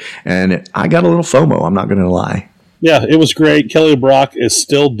together, and I got a little FOMO, I'm not going to lie. Yeah, it was great. Kelly Brock is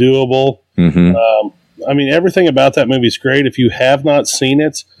still doable. Mm-hmm. I mean, everything about that movie is great. If you have not seen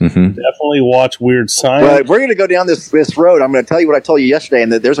it, definitely watch Weird Science. Well, we're going to go down this road. I'm going to tell you what I told you yesterday,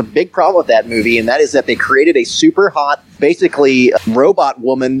 and that there's a big problem with that movie, and that is that they created a super hot, basically robot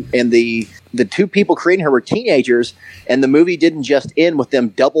woman, and the two people creating her were teenagers, and the movie didn't just end with them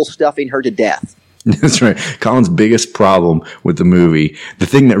double stuffing her to death. That's right. Colin's biggest problem with the movie, the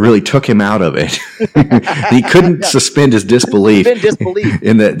thing that really took him out of it, he couldn't suspend his disbelief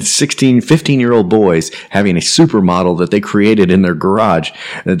in that 15-year-old boys having a supermodel that they created in their garage,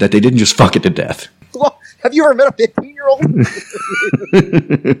 that they didn't just fuck it to death. Well, have you ever met a 15-year-old?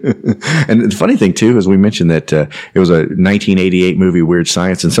 And the funny thing, too, is we mentioned that it was a 1988 movie, Weird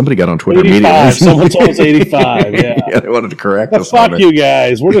Science, and somebody got on Twitter 85. immediately. Someone told us 85, yeah. Yeah, they wanted to correct us. Fuck you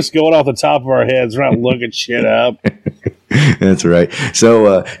guys. We're just going off the top of our heads. We're not looking shit up. That's right.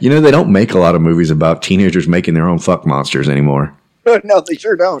 So, they don't make a lot of movies about teenagers making their own fuck monsters anymore. No, they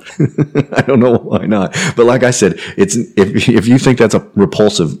sure don't. I don't know why not. But like I said, it's if you think that's a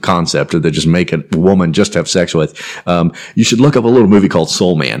repulsive concept that just make a woman just have sex with, you should look up a little movie called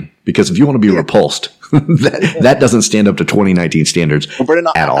Soul Man, because if you want to be repulsed, that doesn't stand up to 2019 standards Brendan,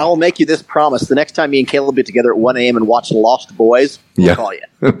 at all. I will make you this promise. The next time me and Caleb get together at 1 a.m. and watch Lost Boys, we'll call you.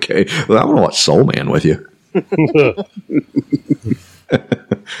 Okay. Well, I want to watch Soul Man with you.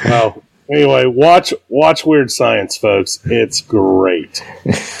 Wow. Anyway, watch Weird Science, folks. It's great.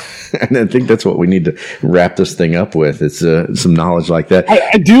 And I think that's what we need to wrap this thing up with. It's some knowledge like that.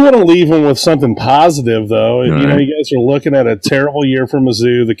 I do want to leave them with something positive, though. All you know, right. you guys are looking at a terrible year for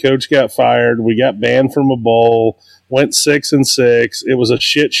Mizzou. The coach got fired. We got banned from a bowl. Went 6-6. It was a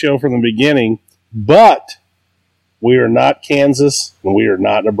shit show from the beginning. But we are not Kansas, and we are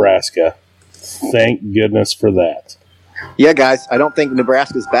not Nebraska. Thank goodness for that. Yeah, guys, I don't think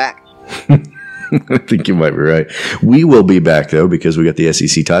Nebraska's back. I think you might be right. We will be back, though, because we got the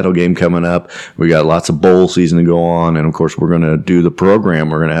SEC title game coming up. We got lots of bowl season to go on. And, of course, we're going to do the program.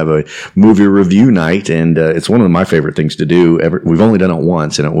 We're going to have a movie review night. And it's one of my favorite things to do. We've only done it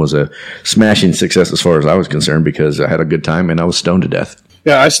once, and it was a smashing success as far as I was concerned, because I had a good time and I was stoned to death.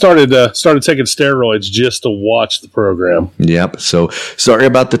 Yeah, I started taking steroids just to watch the program. Yep. So sorry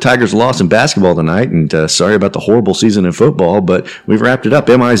about the Tigers' loss in basketball tonight, and sorry about the horrible season in football, but we've wrapped it up.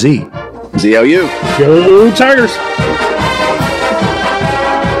 MIZ. ZLU. Go Tigers.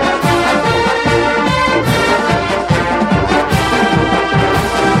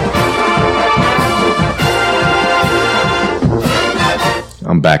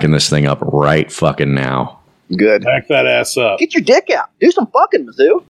 I'm backing this thing up right fucking now. Good. Back that ass up. Get your dick out. Do some fucking, Mizzou.